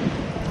nice.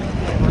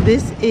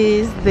 This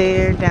is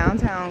their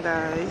downtown,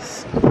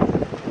 guys.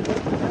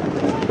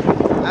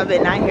 I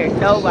bet not hear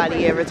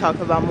nobody ever talk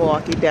about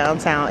Milwaukee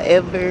downtown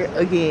ever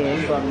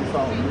again.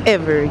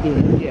 Ever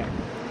again. Yeah.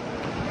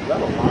 Is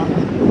that a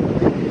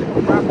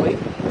lot? Probably.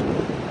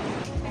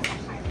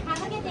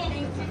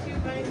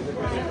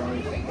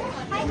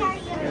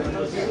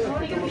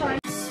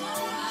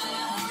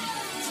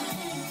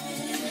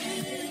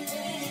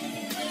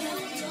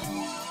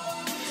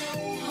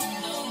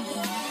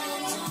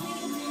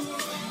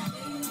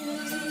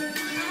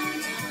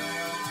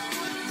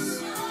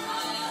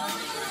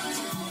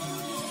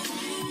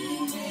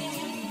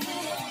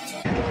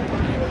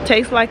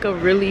 Tastes like a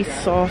really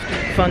soft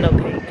funnel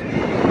cake.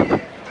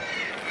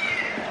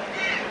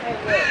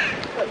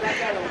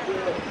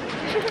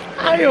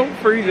 I am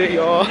freezing,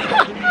 y'all.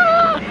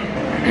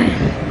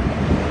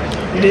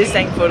 This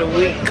ain't for the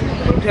weak,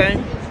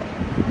 okay?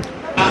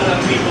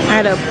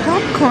 At a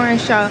popcorn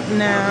shop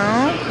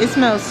now. It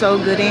smells so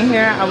good in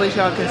here. I wish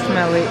y'all could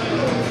smell it.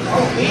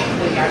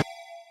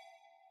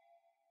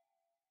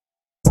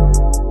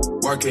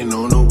 Working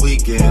on the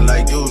weekend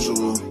like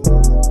usual.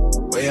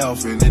 Way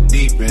off in the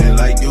deep end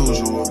like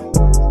usual.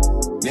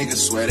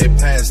 Niggas swear they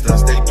passed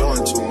us, they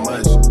doing too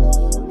much.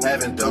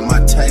 Haven't done my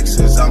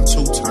taxes, I'm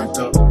too turned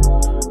up.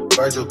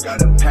 Virgil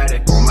got a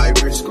paddock on my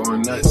wrist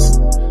going nuts.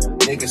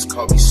 Niggas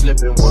caught me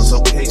slipping once,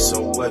 okay,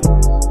 so what?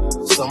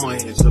 Someone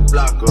hit the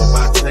block up,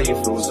 I tell you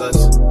if it was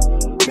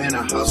us. Man,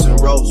 a house in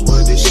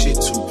Rosewood, this shit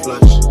too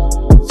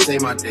plush. Say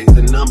my day's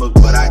the number,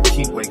 but I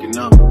keep waking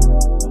up.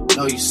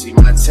 Know you see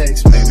my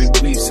text, baby,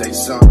 please say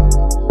something.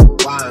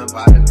 Wine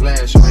by the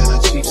glass, man, a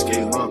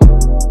cheapskate, huh?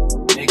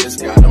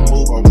 Niggas gotta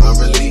move on my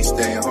release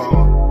day,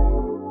 huh?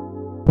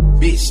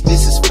 Bitch,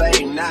 this is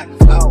fame, not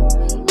clout.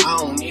 I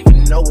don't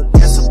even know what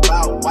that's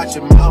about. Watch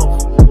your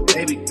mouth.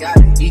 Baby got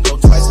an ego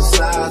twice the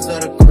size of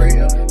the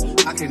crib.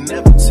 I can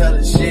never tell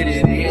a shit,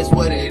 it is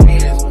what it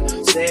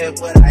is. Said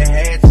what I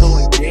had to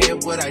and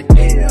did what I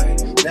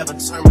did. Never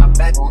turn my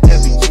back on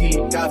every G,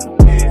 God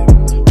forbid.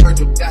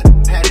 Virgil got the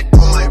paddock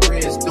on my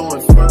wrist,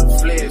 doing front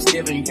flips.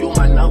 Giving you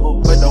my number,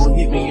 but don't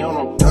hit me on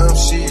no dumb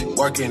shit.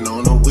 Working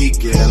on the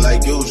weekend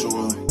like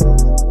usual.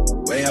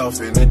 Way off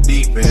in the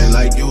deep end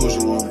like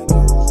usual.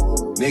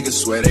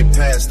 Niggas swear they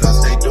passed us,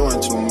 they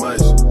doing too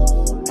much.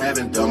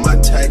 Haven't done my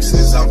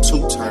taxes, I'm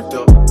too turned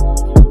up.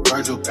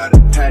 Virgil got a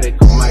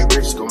paddock on my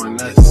wrist going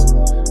nuts.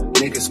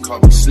 Niggas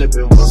caught me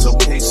slipping, was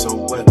okay, so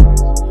what?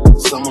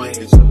 Someone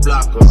hit the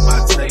block up,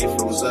 I tell you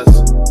if it was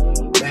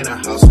us. Man, a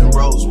house in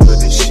Rosewood,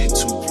 this shit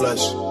too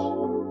plush.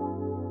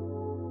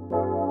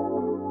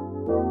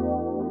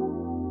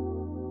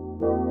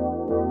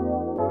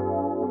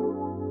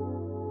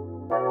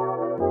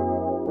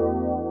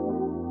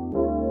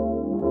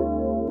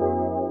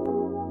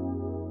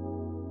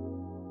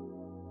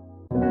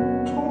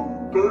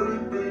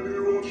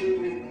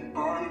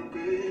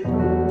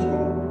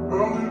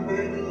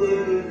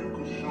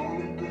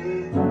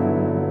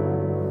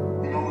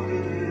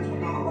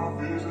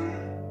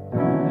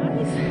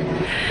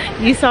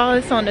 You saw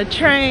us on the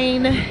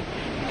train,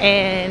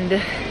 and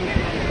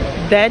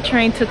that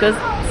train took us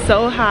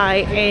so high.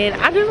 And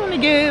I just want to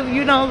give,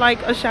 you know,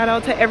 like a shout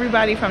out to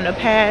everybody from the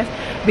past,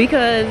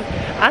 because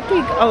I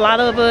think a lot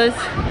of us,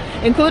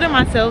 including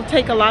myself,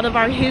 take a lot of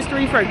our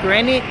history for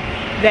granted.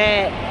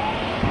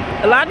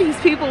 That a lot of these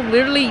people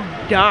literally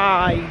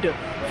died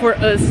for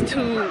us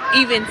to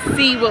even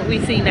see what we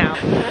see now.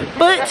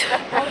 But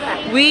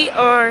we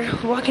are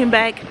walking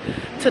back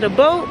to the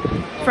boat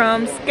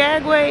from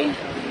Skagway.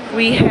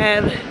 We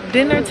have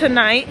dinner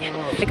tonight.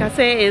 Like I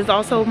said, it's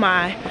also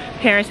my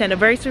parents'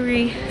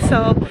 anniversary,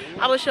 so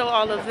I will show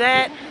all of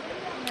that.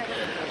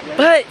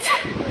 But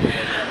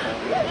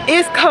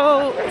it's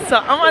cold, so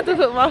I'm about to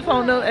put my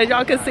phone up. As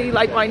y'all can see,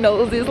 like, my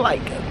nose is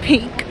like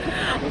pink,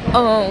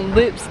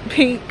 lips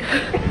pink.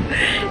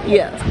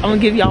 Yes, I'm gonna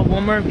give y'all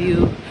one more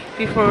view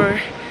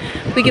before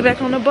we get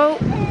back on the boat.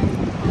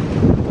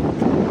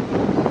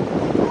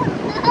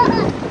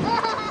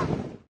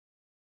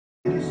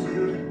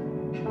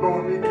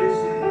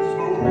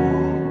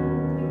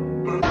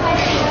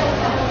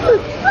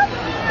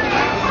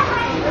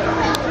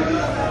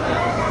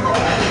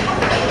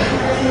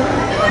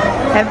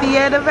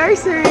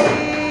 anniversary.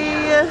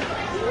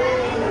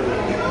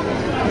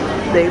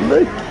 They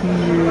look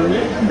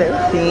cute. They're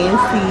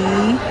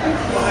fancy.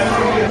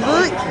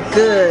 Look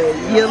good.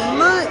 You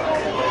look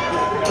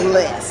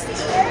blessed.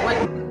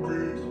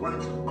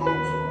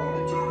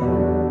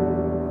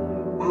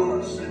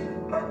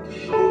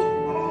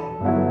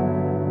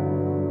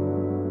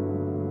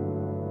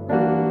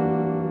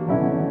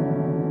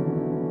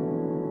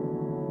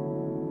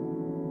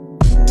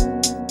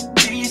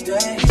 These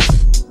days,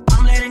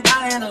 I'm letting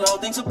God handle all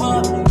things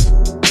above me.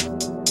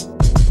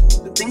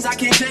 The things I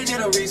can't change are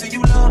the reason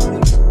you love me.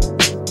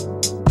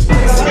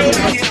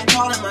 You keep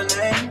calling my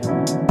name.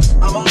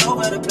 I'm all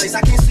over the place.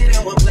 I can't sit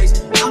in one place.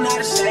 I'm not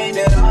ashamed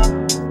at all.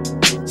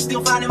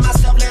 Still finding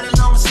myself, let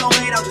alone a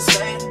soulmate. I'm just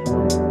saying.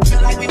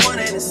 Feel like we one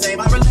and the same.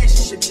 Our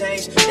relationship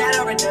changed. That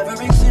ever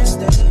never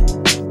existed.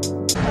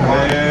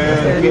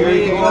 And here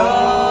we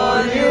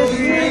go, you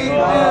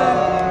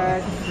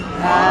sweetheart.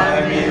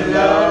 I'm in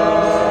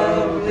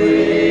love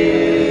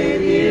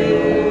with you.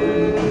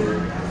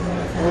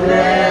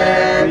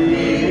 Let me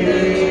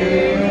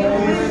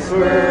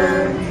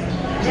whisper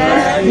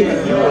that you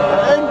know.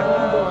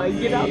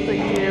 Get out the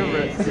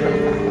camera.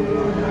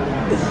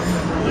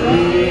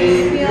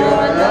 Keep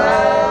your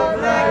love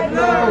like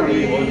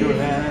glory in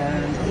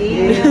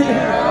your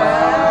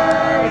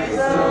heart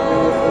so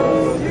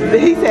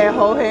deep. He said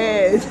whole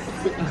head.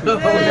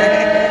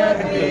 Let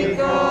me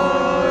go,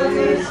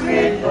 you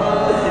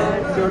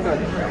sweetheart.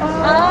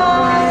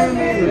 I'm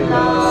in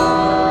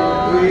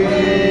love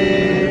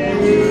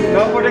with you.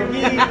 Go for the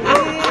key.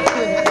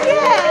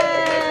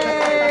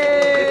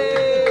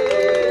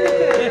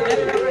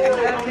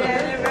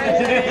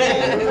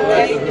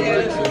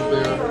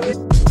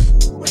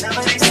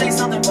 Whenever they say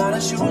something about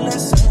us, you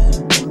listen.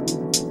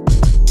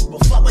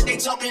 But fuck what they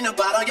talking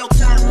about on your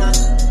timeline.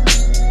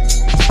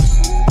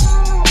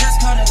 Just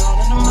cut it all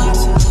into my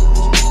time.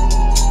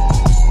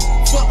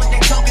 Fuck what they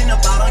talking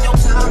about on your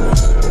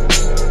timeline.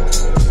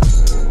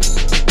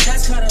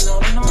 Just cut it all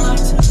into my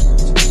time.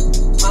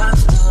 My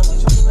time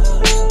with you, man.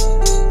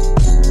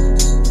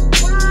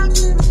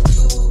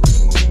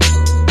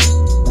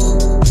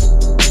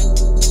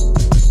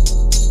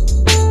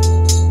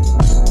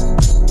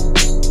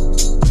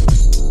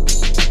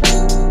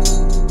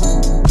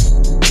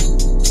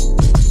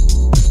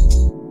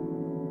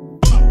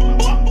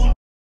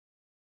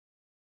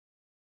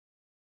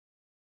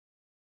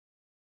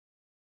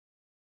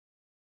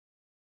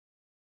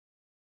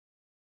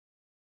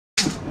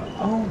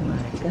 Oh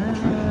my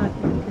God.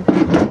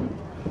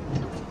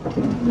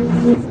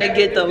 I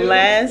get the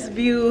last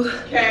view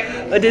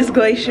of this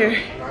glacier.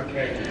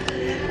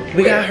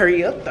 We gotta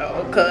hurry up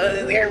though,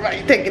 cause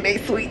everybody's taking their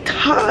sweet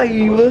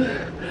time.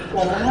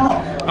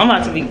 I'm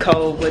about to be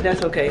cold, but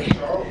that's okay.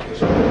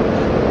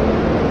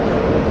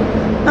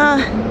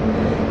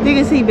 You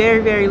can see very,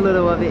 very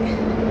little of it.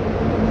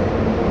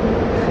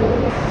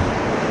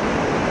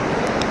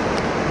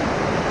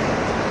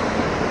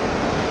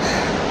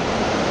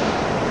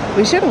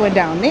 We should have went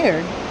down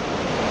there.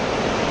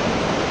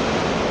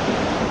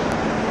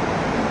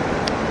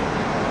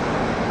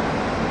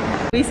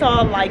 We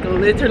saw like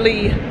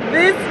literally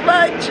this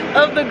much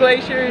of the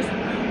glaciers,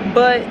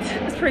 but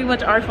it's pretty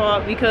much our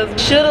fault because we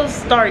should have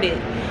started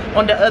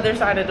on the other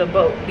side of the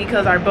boat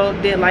because our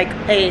boat did like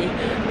a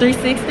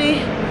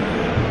 360.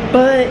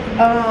 But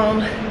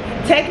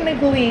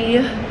technically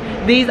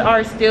these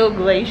are still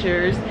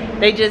glaciers.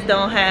 They just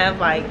don't have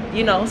like,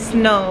 you know,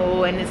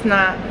 snow, and it's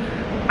not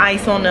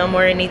ice on them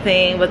or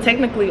anything, but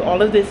technically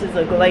all of this is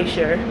a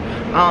glacier.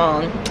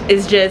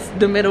 It's just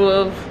the middle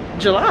of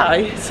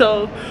July,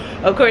 so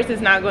of course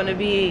it's not going to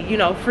be, you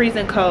know,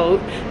 freezing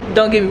cold.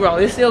 Don't get me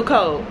wrong, it's still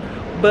cold,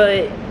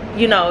 but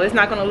you know, it's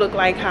not going to look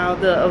like how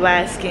the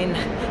Alaskan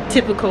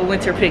typical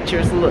winter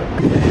pictures look.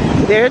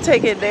 They're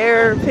taking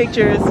their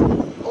pictures.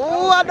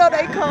 Oh, I know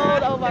they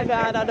cold. Oh my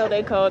God, I know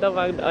they cold. Oh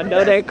my, I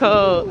know they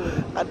cold.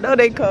 I know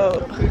they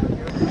cold.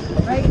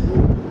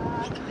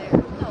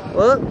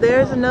 Well,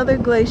 there's another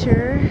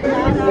glacier.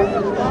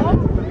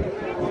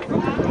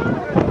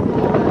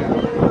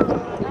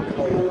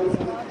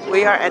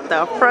 We are at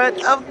the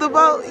front of the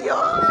boat,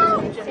 y'all.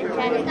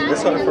 This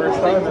is the first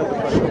time at the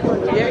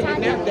front. Yeah, you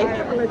never, they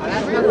never let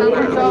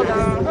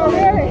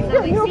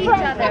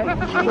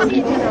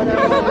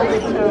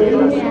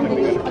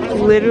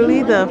you.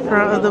 Literally the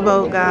front of the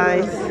boat,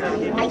 guys.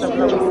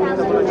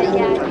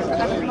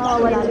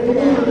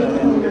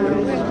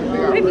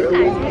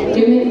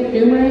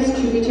 Numerous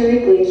tributary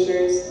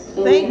glaciers.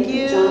 Thank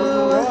you.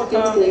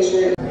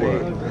 Glacier.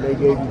 They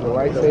gave you the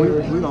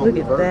lightsabers. Look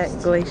at that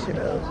glacier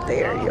up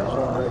there,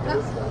 y'all.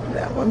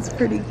 That one's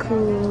pretty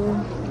cool.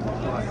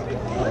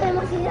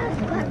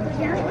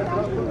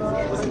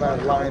 It's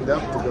not lined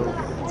up to go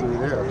through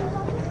there.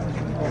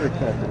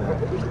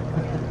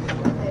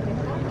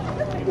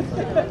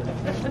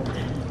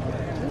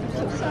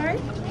 Sorry?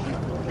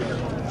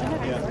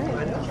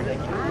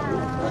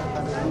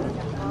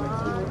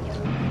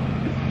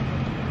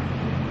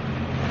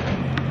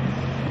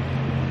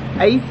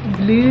 Ice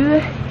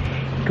Blue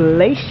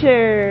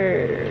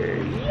Glacier.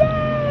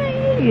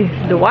 Yay!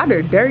 The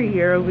water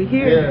dirtier over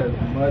here.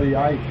 Yeah, muddy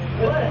ice.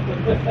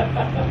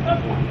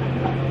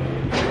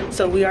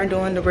 So we are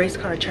doing the race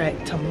car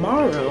track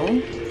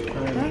tomorrow.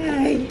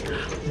 Hi.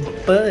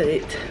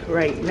 But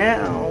right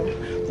now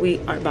we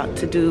are about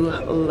to do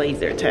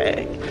laser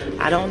tag.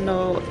 I don't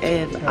know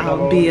if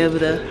I'll be able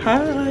to,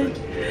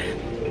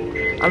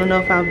 I don't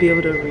know if I'll be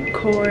able to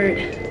record,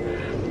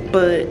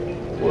 but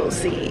we'll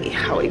see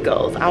how it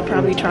goes. I'll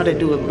probably try to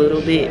do a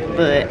little bit,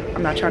 but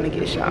I'm not trying to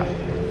get shot.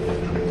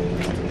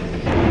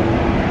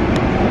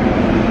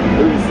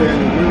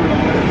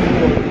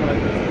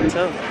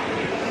 So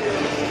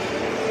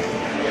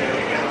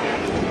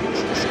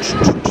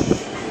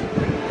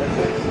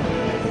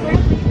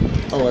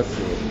oh, I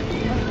see it.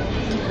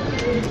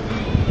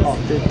 all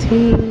the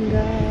team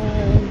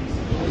guys.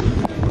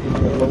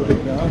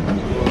 Loaded now.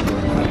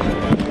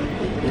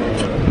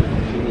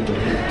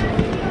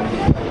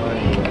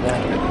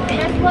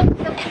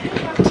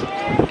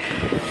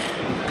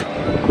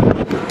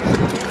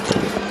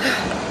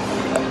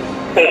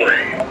 3,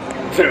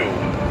 2,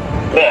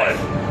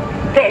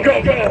 1, go, go,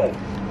 go!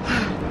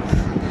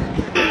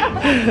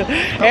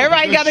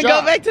 Everybody gotta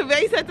go back to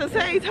base at the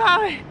same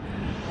time.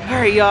 All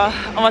right, y'all.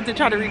 I'm about to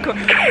try to record.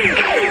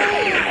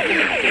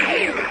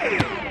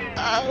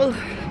 Oh.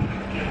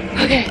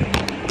 Okay.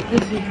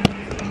 Let's see.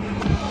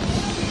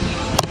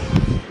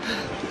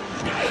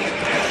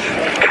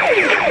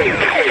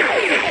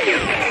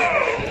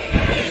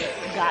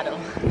 Got him.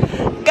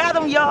 Got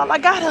him, y'all. I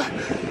got him.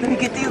 Let me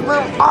get these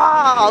little.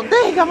 Oh,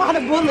 dang! I'm out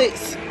of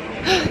bullets.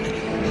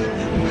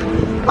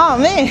 Oh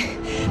man,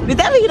 did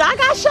that mean I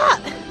got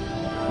shot?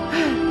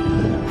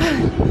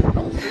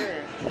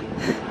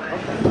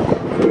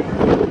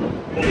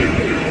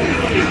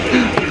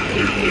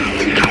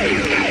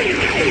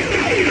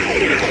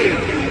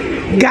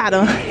 Got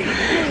him.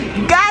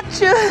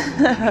 Gotcha.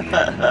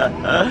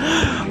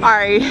 All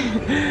right.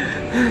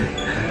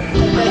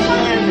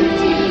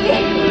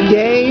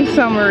 Game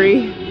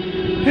summary.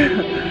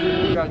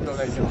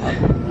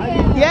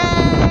 Yay!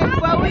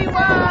 Well, we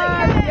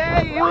won!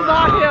 Yay! It was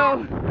all him.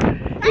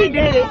 He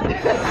did it.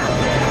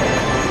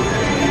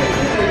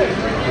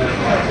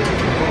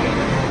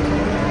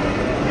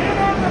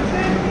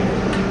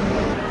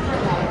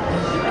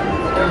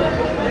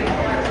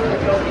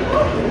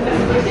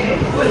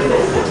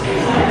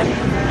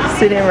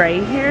 Sitting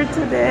right here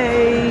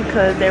today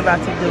because they're about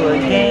to do a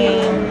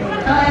game.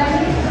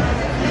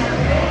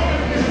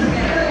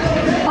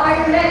 Are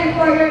you ready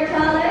for your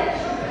challenge?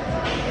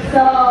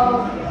 So,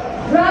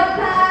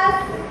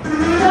 broadcast,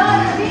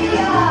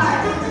 VR.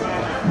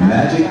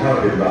 Magic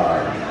carpet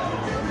ride.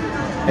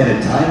 In a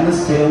timeless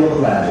tale of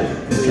Aladdin,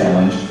 the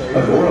challenge,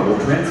 Agora will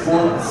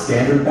transform a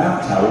standard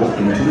bath towel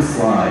into a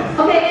slide.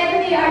 Okay,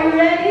 Anthony, are you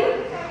ready?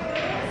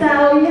 So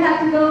you have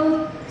to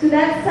go to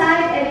that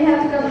side and you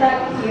have to come back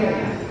here.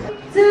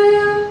 2,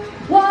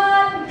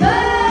 1, go!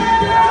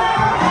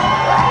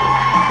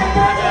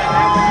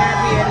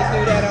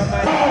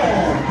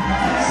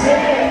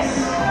 6,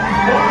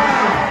 5,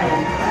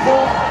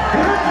 4.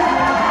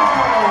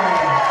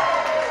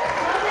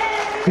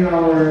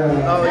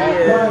 Oh yeah.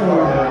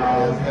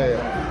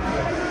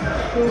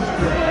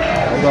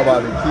 I'm talking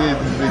about the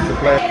kids who used to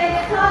play.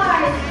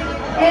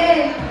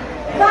 In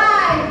 5,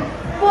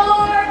 4,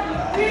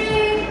 3.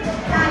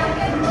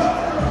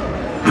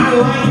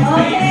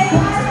 Okay.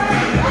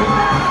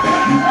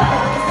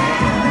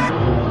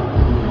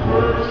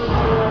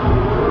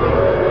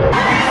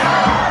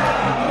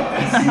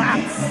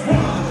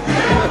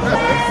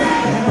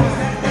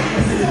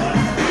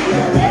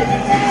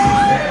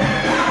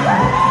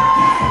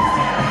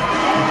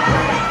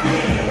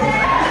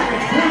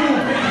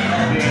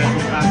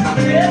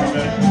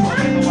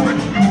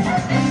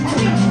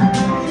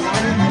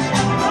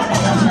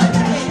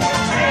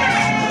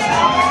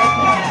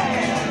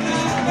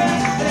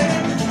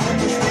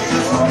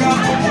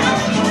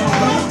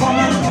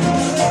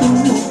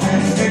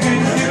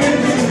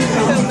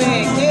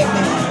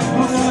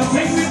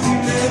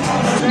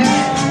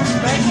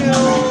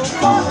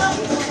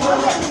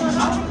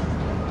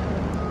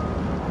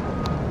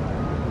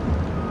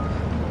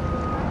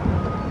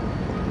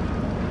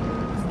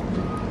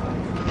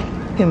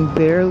 Can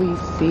barely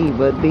see,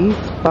 but these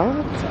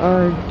spots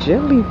are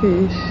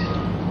jellyfish.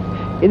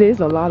 It is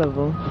a lot of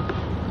them.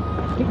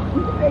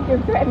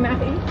 Is that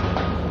nice?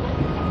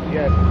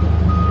 Yes.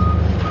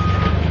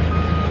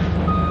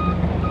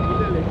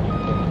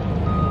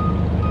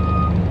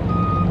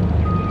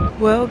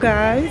 Well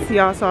guys,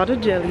 y'all saw the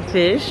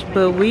jellyfish,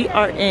 but we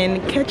are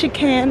in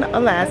Ketchikan,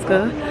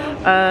 Alaska.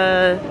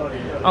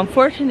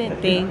 Unfortunate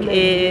thing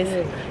is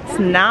it's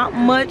not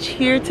much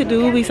here to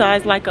do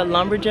besides like a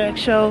lumberjack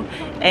show,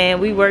 and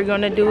we were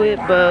gonna do it,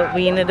 but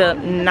we ended up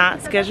not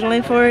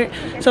scheduling for it.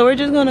 So we're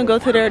just gonna go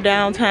to their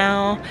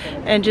downtown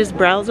and just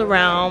browse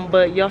around.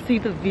 But y'all see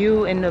the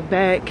view in the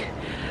back.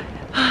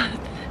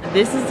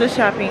 This is the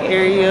shopping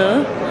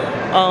area.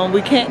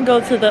 We can't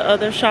go to the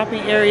other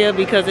shopping area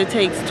because it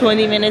takes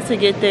 20 minutes to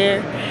get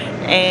there,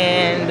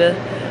 and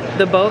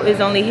the boat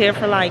is only here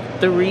for like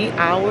 3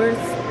 hours.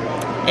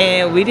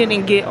 and we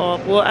didn't get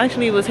off. Well,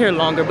 actually it was here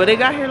longer, but it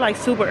got here like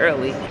super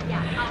early.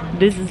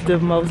 This is the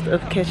most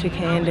of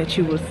Ketchikan that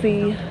you will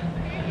see.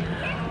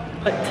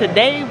 But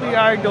today we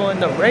are doing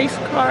the race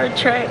car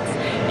tracks,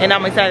 and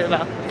I'm excited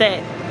about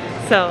that.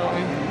 So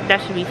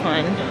that should be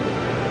fun.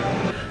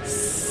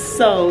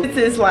 So this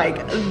is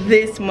like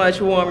this much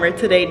warmer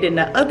today than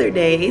the other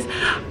days.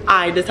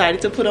 I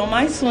decided to put on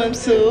my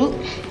swimsuit.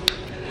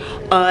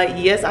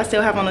 Yes, I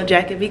still have on a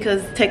jacket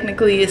because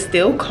technically it's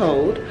still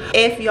cold.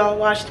 If y'all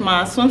watched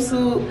my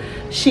swimsuit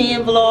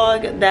Shein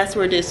vlog, that's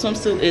where this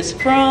swimsuit is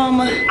from.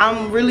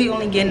 I'm really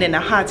only getting in a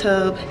hot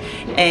tub,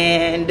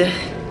 and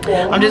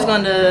I'm just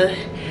gonna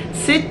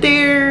sit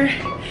there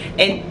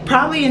and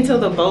probably until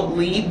the boat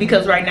leaves,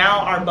 because right now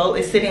our boat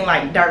is sitting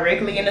like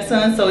directly in the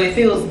sun, so it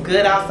feels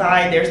good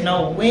outside. There's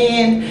no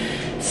wind.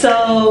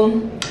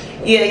 So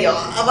yeah, y'all,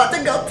 I'm about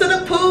to go to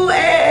the pool.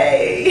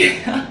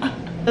 Hey.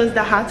 Because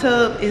the hot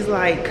tub is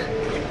like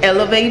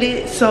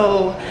elevated,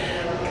 so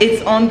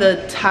it's on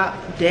the top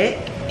deck,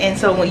 and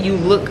so when you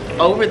look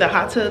over the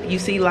hot tub you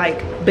see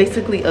like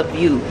basically a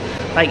view.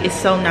 Like, it's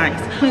so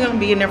nice. I'm gonna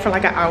be in there for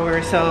like an hour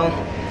or so,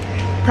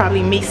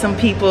 probably meet some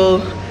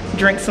people,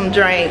 drink some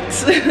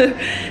drinks,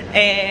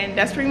 and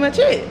that's pretty much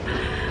it.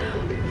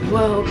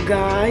 Well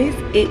guys,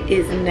 it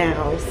is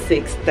now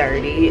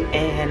 6:30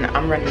 and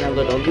I'm running a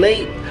little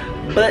late,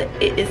 but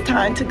it is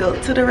time to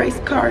go to the race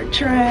car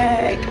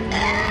track.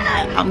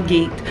 I'm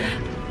geeked.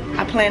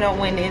 I plan on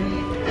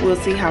winning. We'll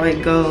see how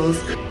it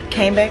goes.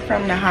 Came back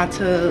from the hot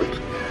tub,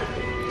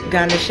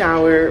 got in the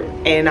shower,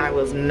 and I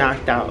was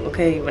knocked out,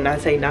 okay? When I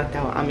say knocked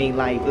out, I mean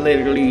like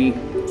literally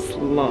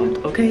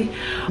slumped, okay?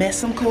 Met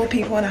some cool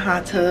people in the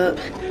hot tub.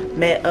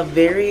 Met a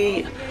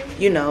very,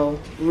 you know,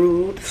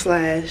 rude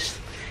slash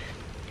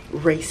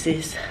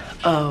racist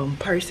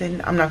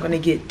person. I'm not gonna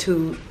get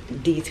too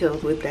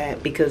detailed with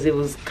that because it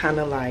was kind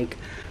of like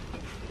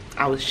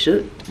I was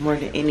shook more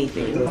than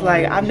anything.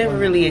 Like, I've never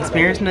really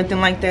experienced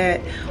nothing like that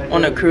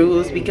on a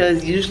cruise,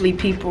 because usually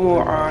people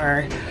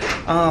are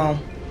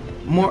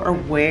more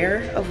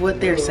aware of what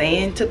they're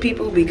saying to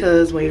people,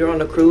 because when you're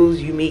on a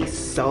cruise you meet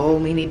so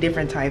many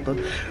different type of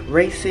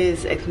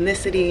races,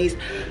 ethnicities,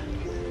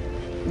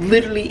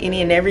 literally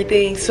any and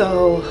everything.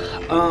 So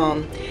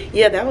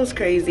yeah, that was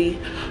crazy.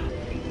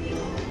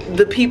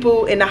 The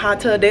people in the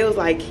hot tub, they was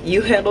like,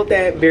 you handled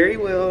that very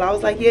well. I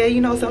was like, yeah, you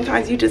know,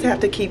 sometimes you just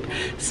have to keep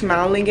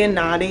smiling and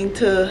nodding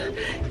to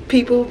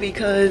people,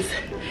 because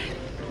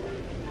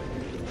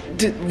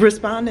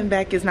responding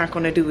back is not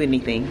going to do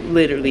anything.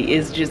 Literally,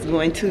 it's just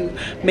going to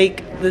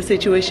make the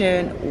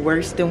situation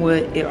worse than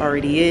what it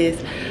already is.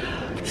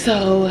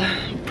 So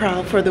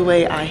proud for the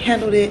way I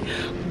handled it.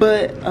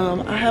 But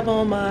I have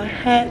on my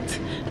hat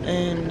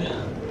and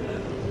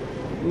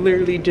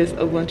literally just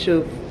a bunch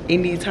of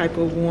any type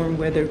of warm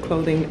weather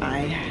clothing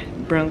I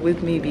brought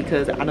with me,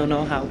 because I don't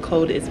know how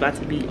cold it's about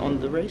to be on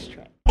the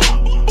racetrack.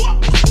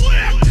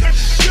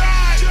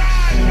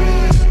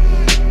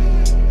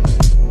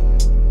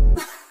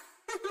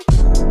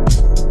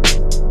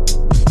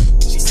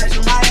 She said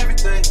you're my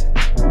everything.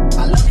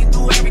 I love you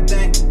through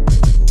everything.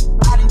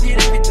 I done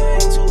did everything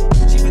too.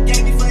 She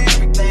forgave me for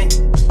everything.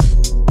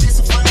 This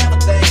a forever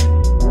thing.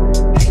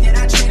 Ain't that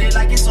I treat it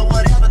like it's a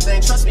whatever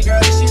thing. Trust me, girl,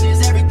 this shit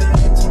is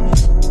everything to me.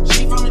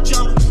 She from the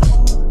jungle.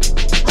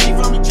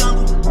 From the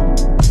jungle,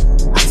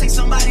 I take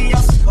somebody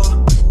else's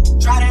car,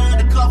 try to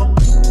undercover.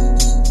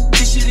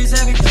 This shit is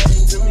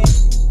everything to me.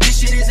 This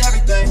shit is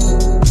everything.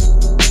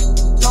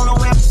 Don't know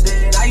where I'm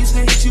staying. I used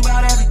to hit you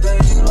about everything.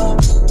 Oh,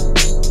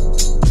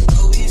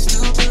 he's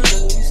still good.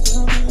 He's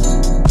still good.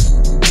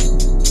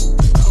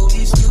 Oh,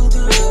 he's still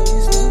good.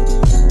 He's still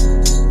good.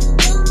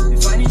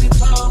 If I need to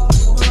talk,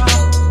 we're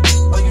out.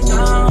 Are you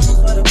down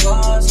for the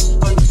boss?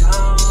 Are you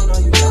down?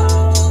 Are you down?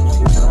 Are you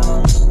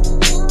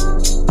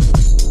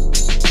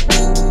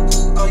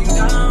down? Are you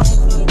down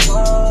for the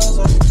cause?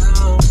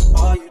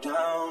 Are you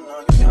down?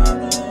 Are you down? Are you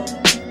down?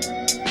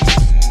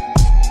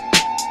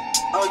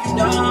 Are you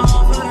down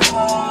for the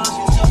cause?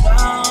 You still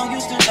down? You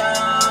still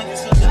down? You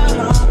still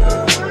down?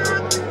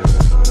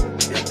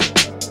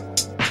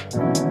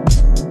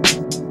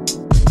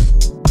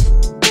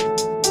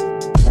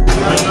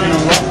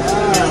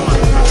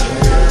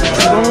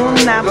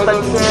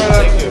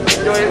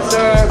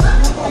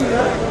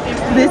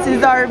 This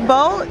is our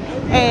boat,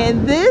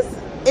 and this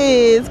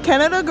is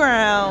Canada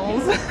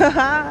grounds.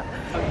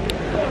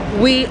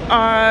 We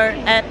are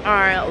at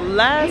our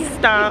last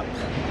stop,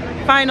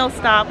 final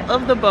stop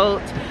of the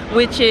boat,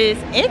 which is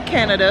in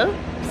Canada,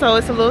 so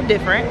it's a little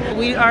different.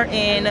 We are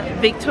in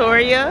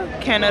Victoria,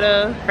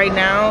 Canada. Right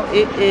now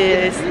it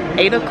is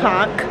 8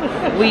 o'clock.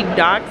 We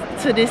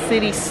docked to this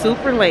city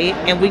super late,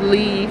 and we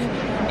leave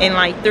in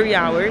like 3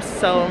 hours,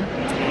 so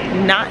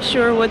not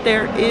sure what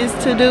there is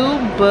to do,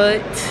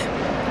 but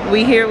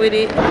we here with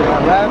it.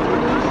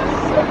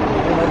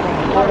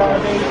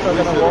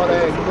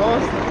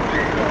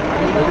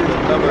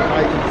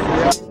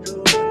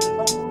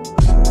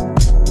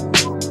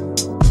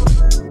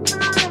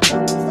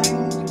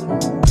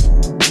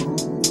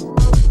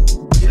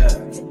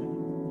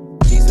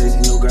 These days,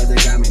 these new girls, they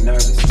got me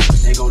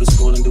nervous. They go to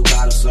school and do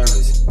bottle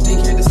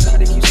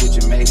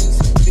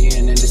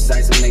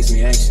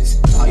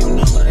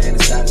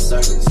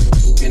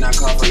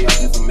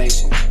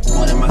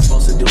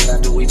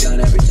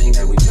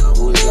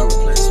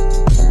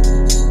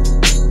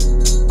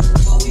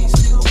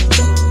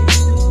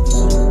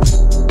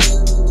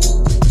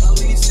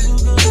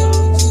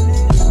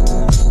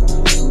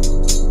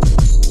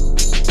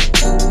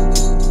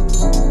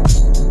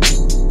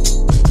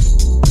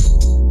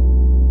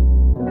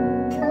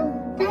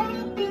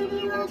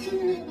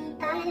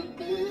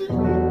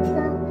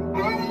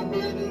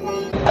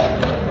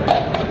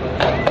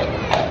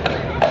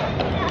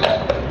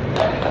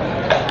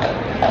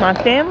My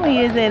family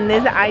is in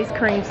this ice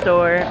cream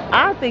store.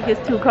 I think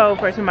it's too cold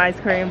for some ice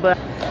cream, but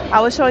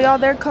I will show y'all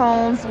their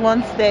cones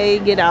once they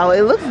get out.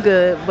 It looks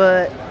good,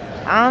 but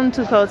I'm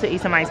too cold to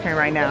eat some ice cream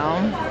right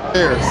now.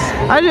 Cheers.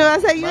 I just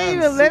want to say, you didn't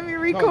even let me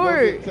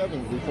record.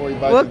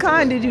 What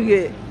kind did you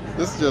get?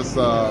 This is just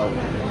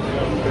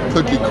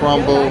cookie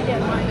crumble,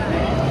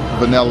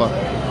 vanilla.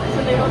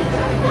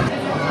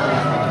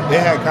 They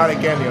had cotton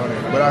candy on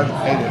it, but I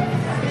ate it.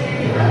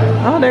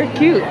 Oh, they're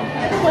cute.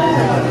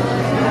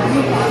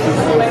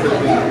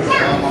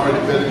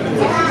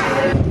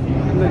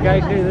 The guy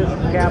say this is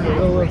the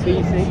capital of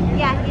BC?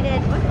 Yeah, he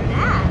did. What's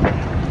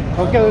that?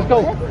 Okay, let's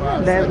go.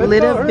 That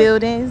lit up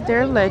building is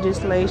their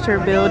legislature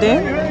building.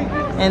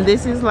 And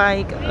this is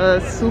like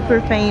a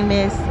super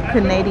famous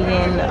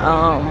Canadian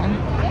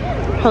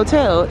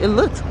hotel. It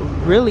looks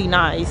really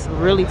nice,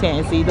 really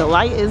fancy. The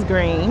light is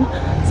green.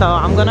 So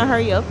I'm gonna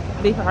hurry up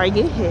before I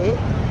get hit.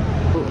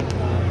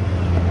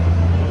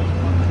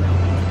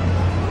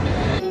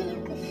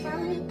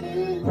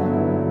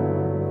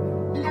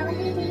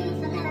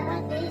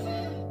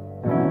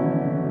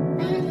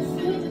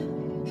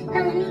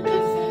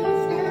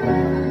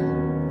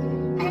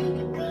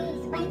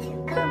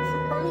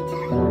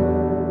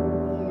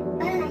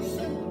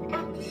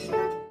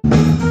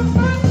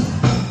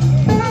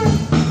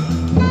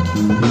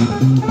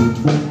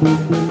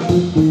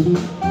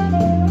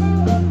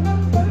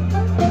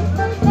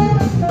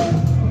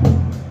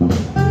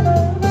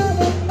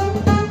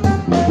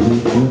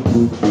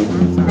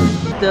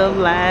 The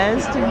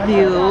last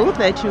view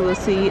that you will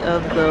see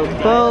of the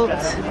boat.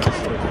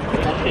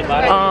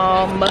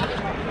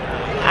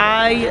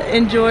 I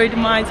enjoyed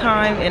my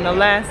time in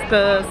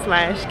Alaska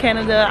 /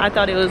 Canada. I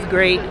thought it was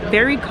great.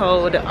 Very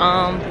cold.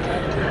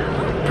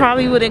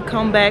 Probably wouldn't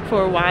come back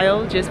for a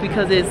while just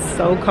because it's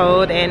so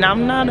cold, and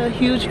I'm not a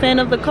huge fan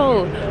of the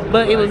cold,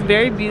 but it was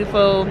very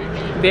beautiful,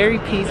 very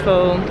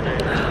peaceful.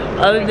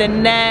 Other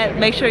than that,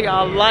 make sure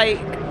y'all like,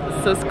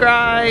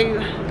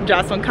 subscribe,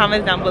 drop some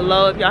comments down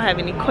below if y'all have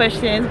any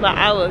questions, but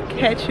I will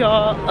catch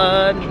y'all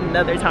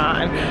another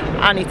time.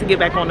 I need to get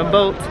back on the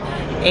boat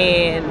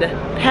and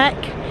pack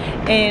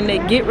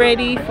and get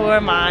ready for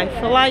my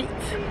flight.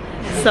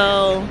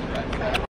 So